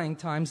horrifying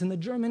times in the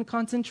German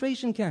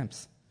concentration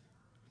camps.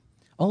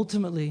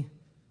 Ultimately,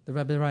 the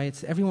Rebbe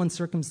writes, everyone's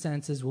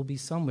circumstances will be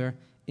somewhere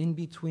in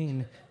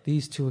between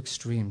these two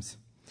extremes.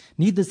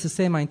 Needless to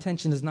say, my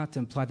intention is not to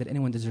imply that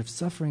anyone deserves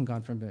suffering,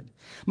 God forbid.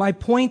 My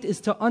point is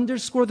to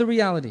underscore the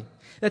reality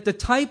that the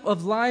type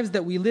of lives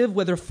that we live,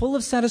 whether full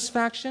of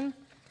satisfaction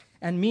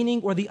and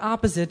meaning or the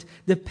opposite,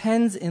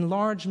 depends in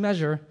large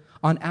measure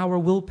on our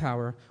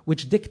willpower,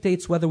 which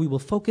dictates whether we will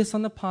focus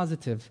on the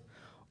positive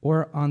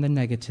or on the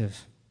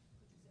negative.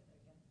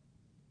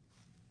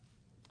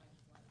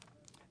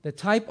 The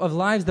type of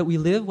lives that we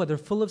live, whether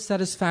full of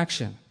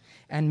satisfaction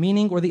and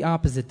meaning or the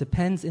opposite,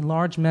 depends in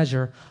large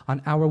measure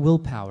on our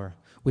willpower,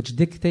 which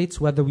dictates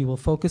whether we will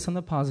focus on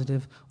the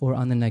positive or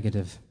on the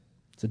negative.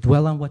 So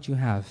dwell on what you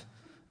have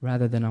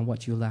rather than on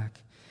what you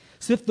lack.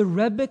 So if the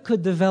Rebbe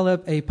could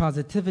develop a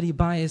positivity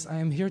bias, I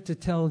am here to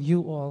tell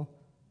you all,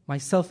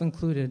 myself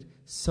included,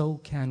 so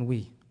can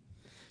we.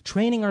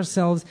 Training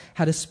ourselves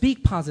how to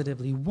speak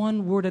positively,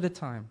 one word at a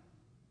time.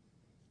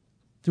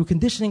 Through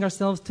conditioning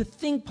ourselves to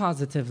think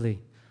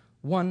positively,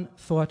 one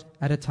thought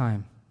at a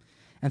time.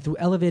 And through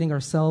elevating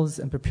ourselves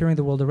and preparing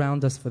the world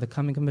around us for the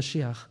coming of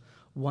Mashiach,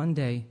 one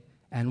day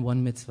and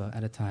one mitzvah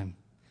at a time.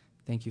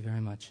 Thank you very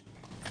much.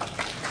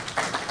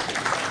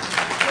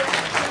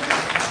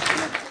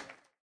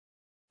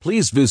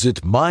 Please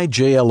visit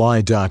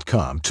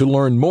myjli.com to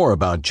learn more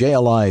about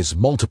JLI's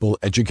multiple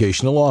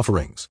educational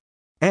offerings,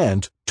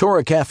 and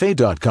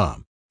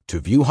TorahCafe.com to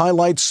view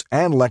highlights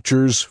and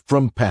lectures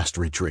from past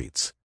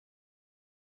retreats.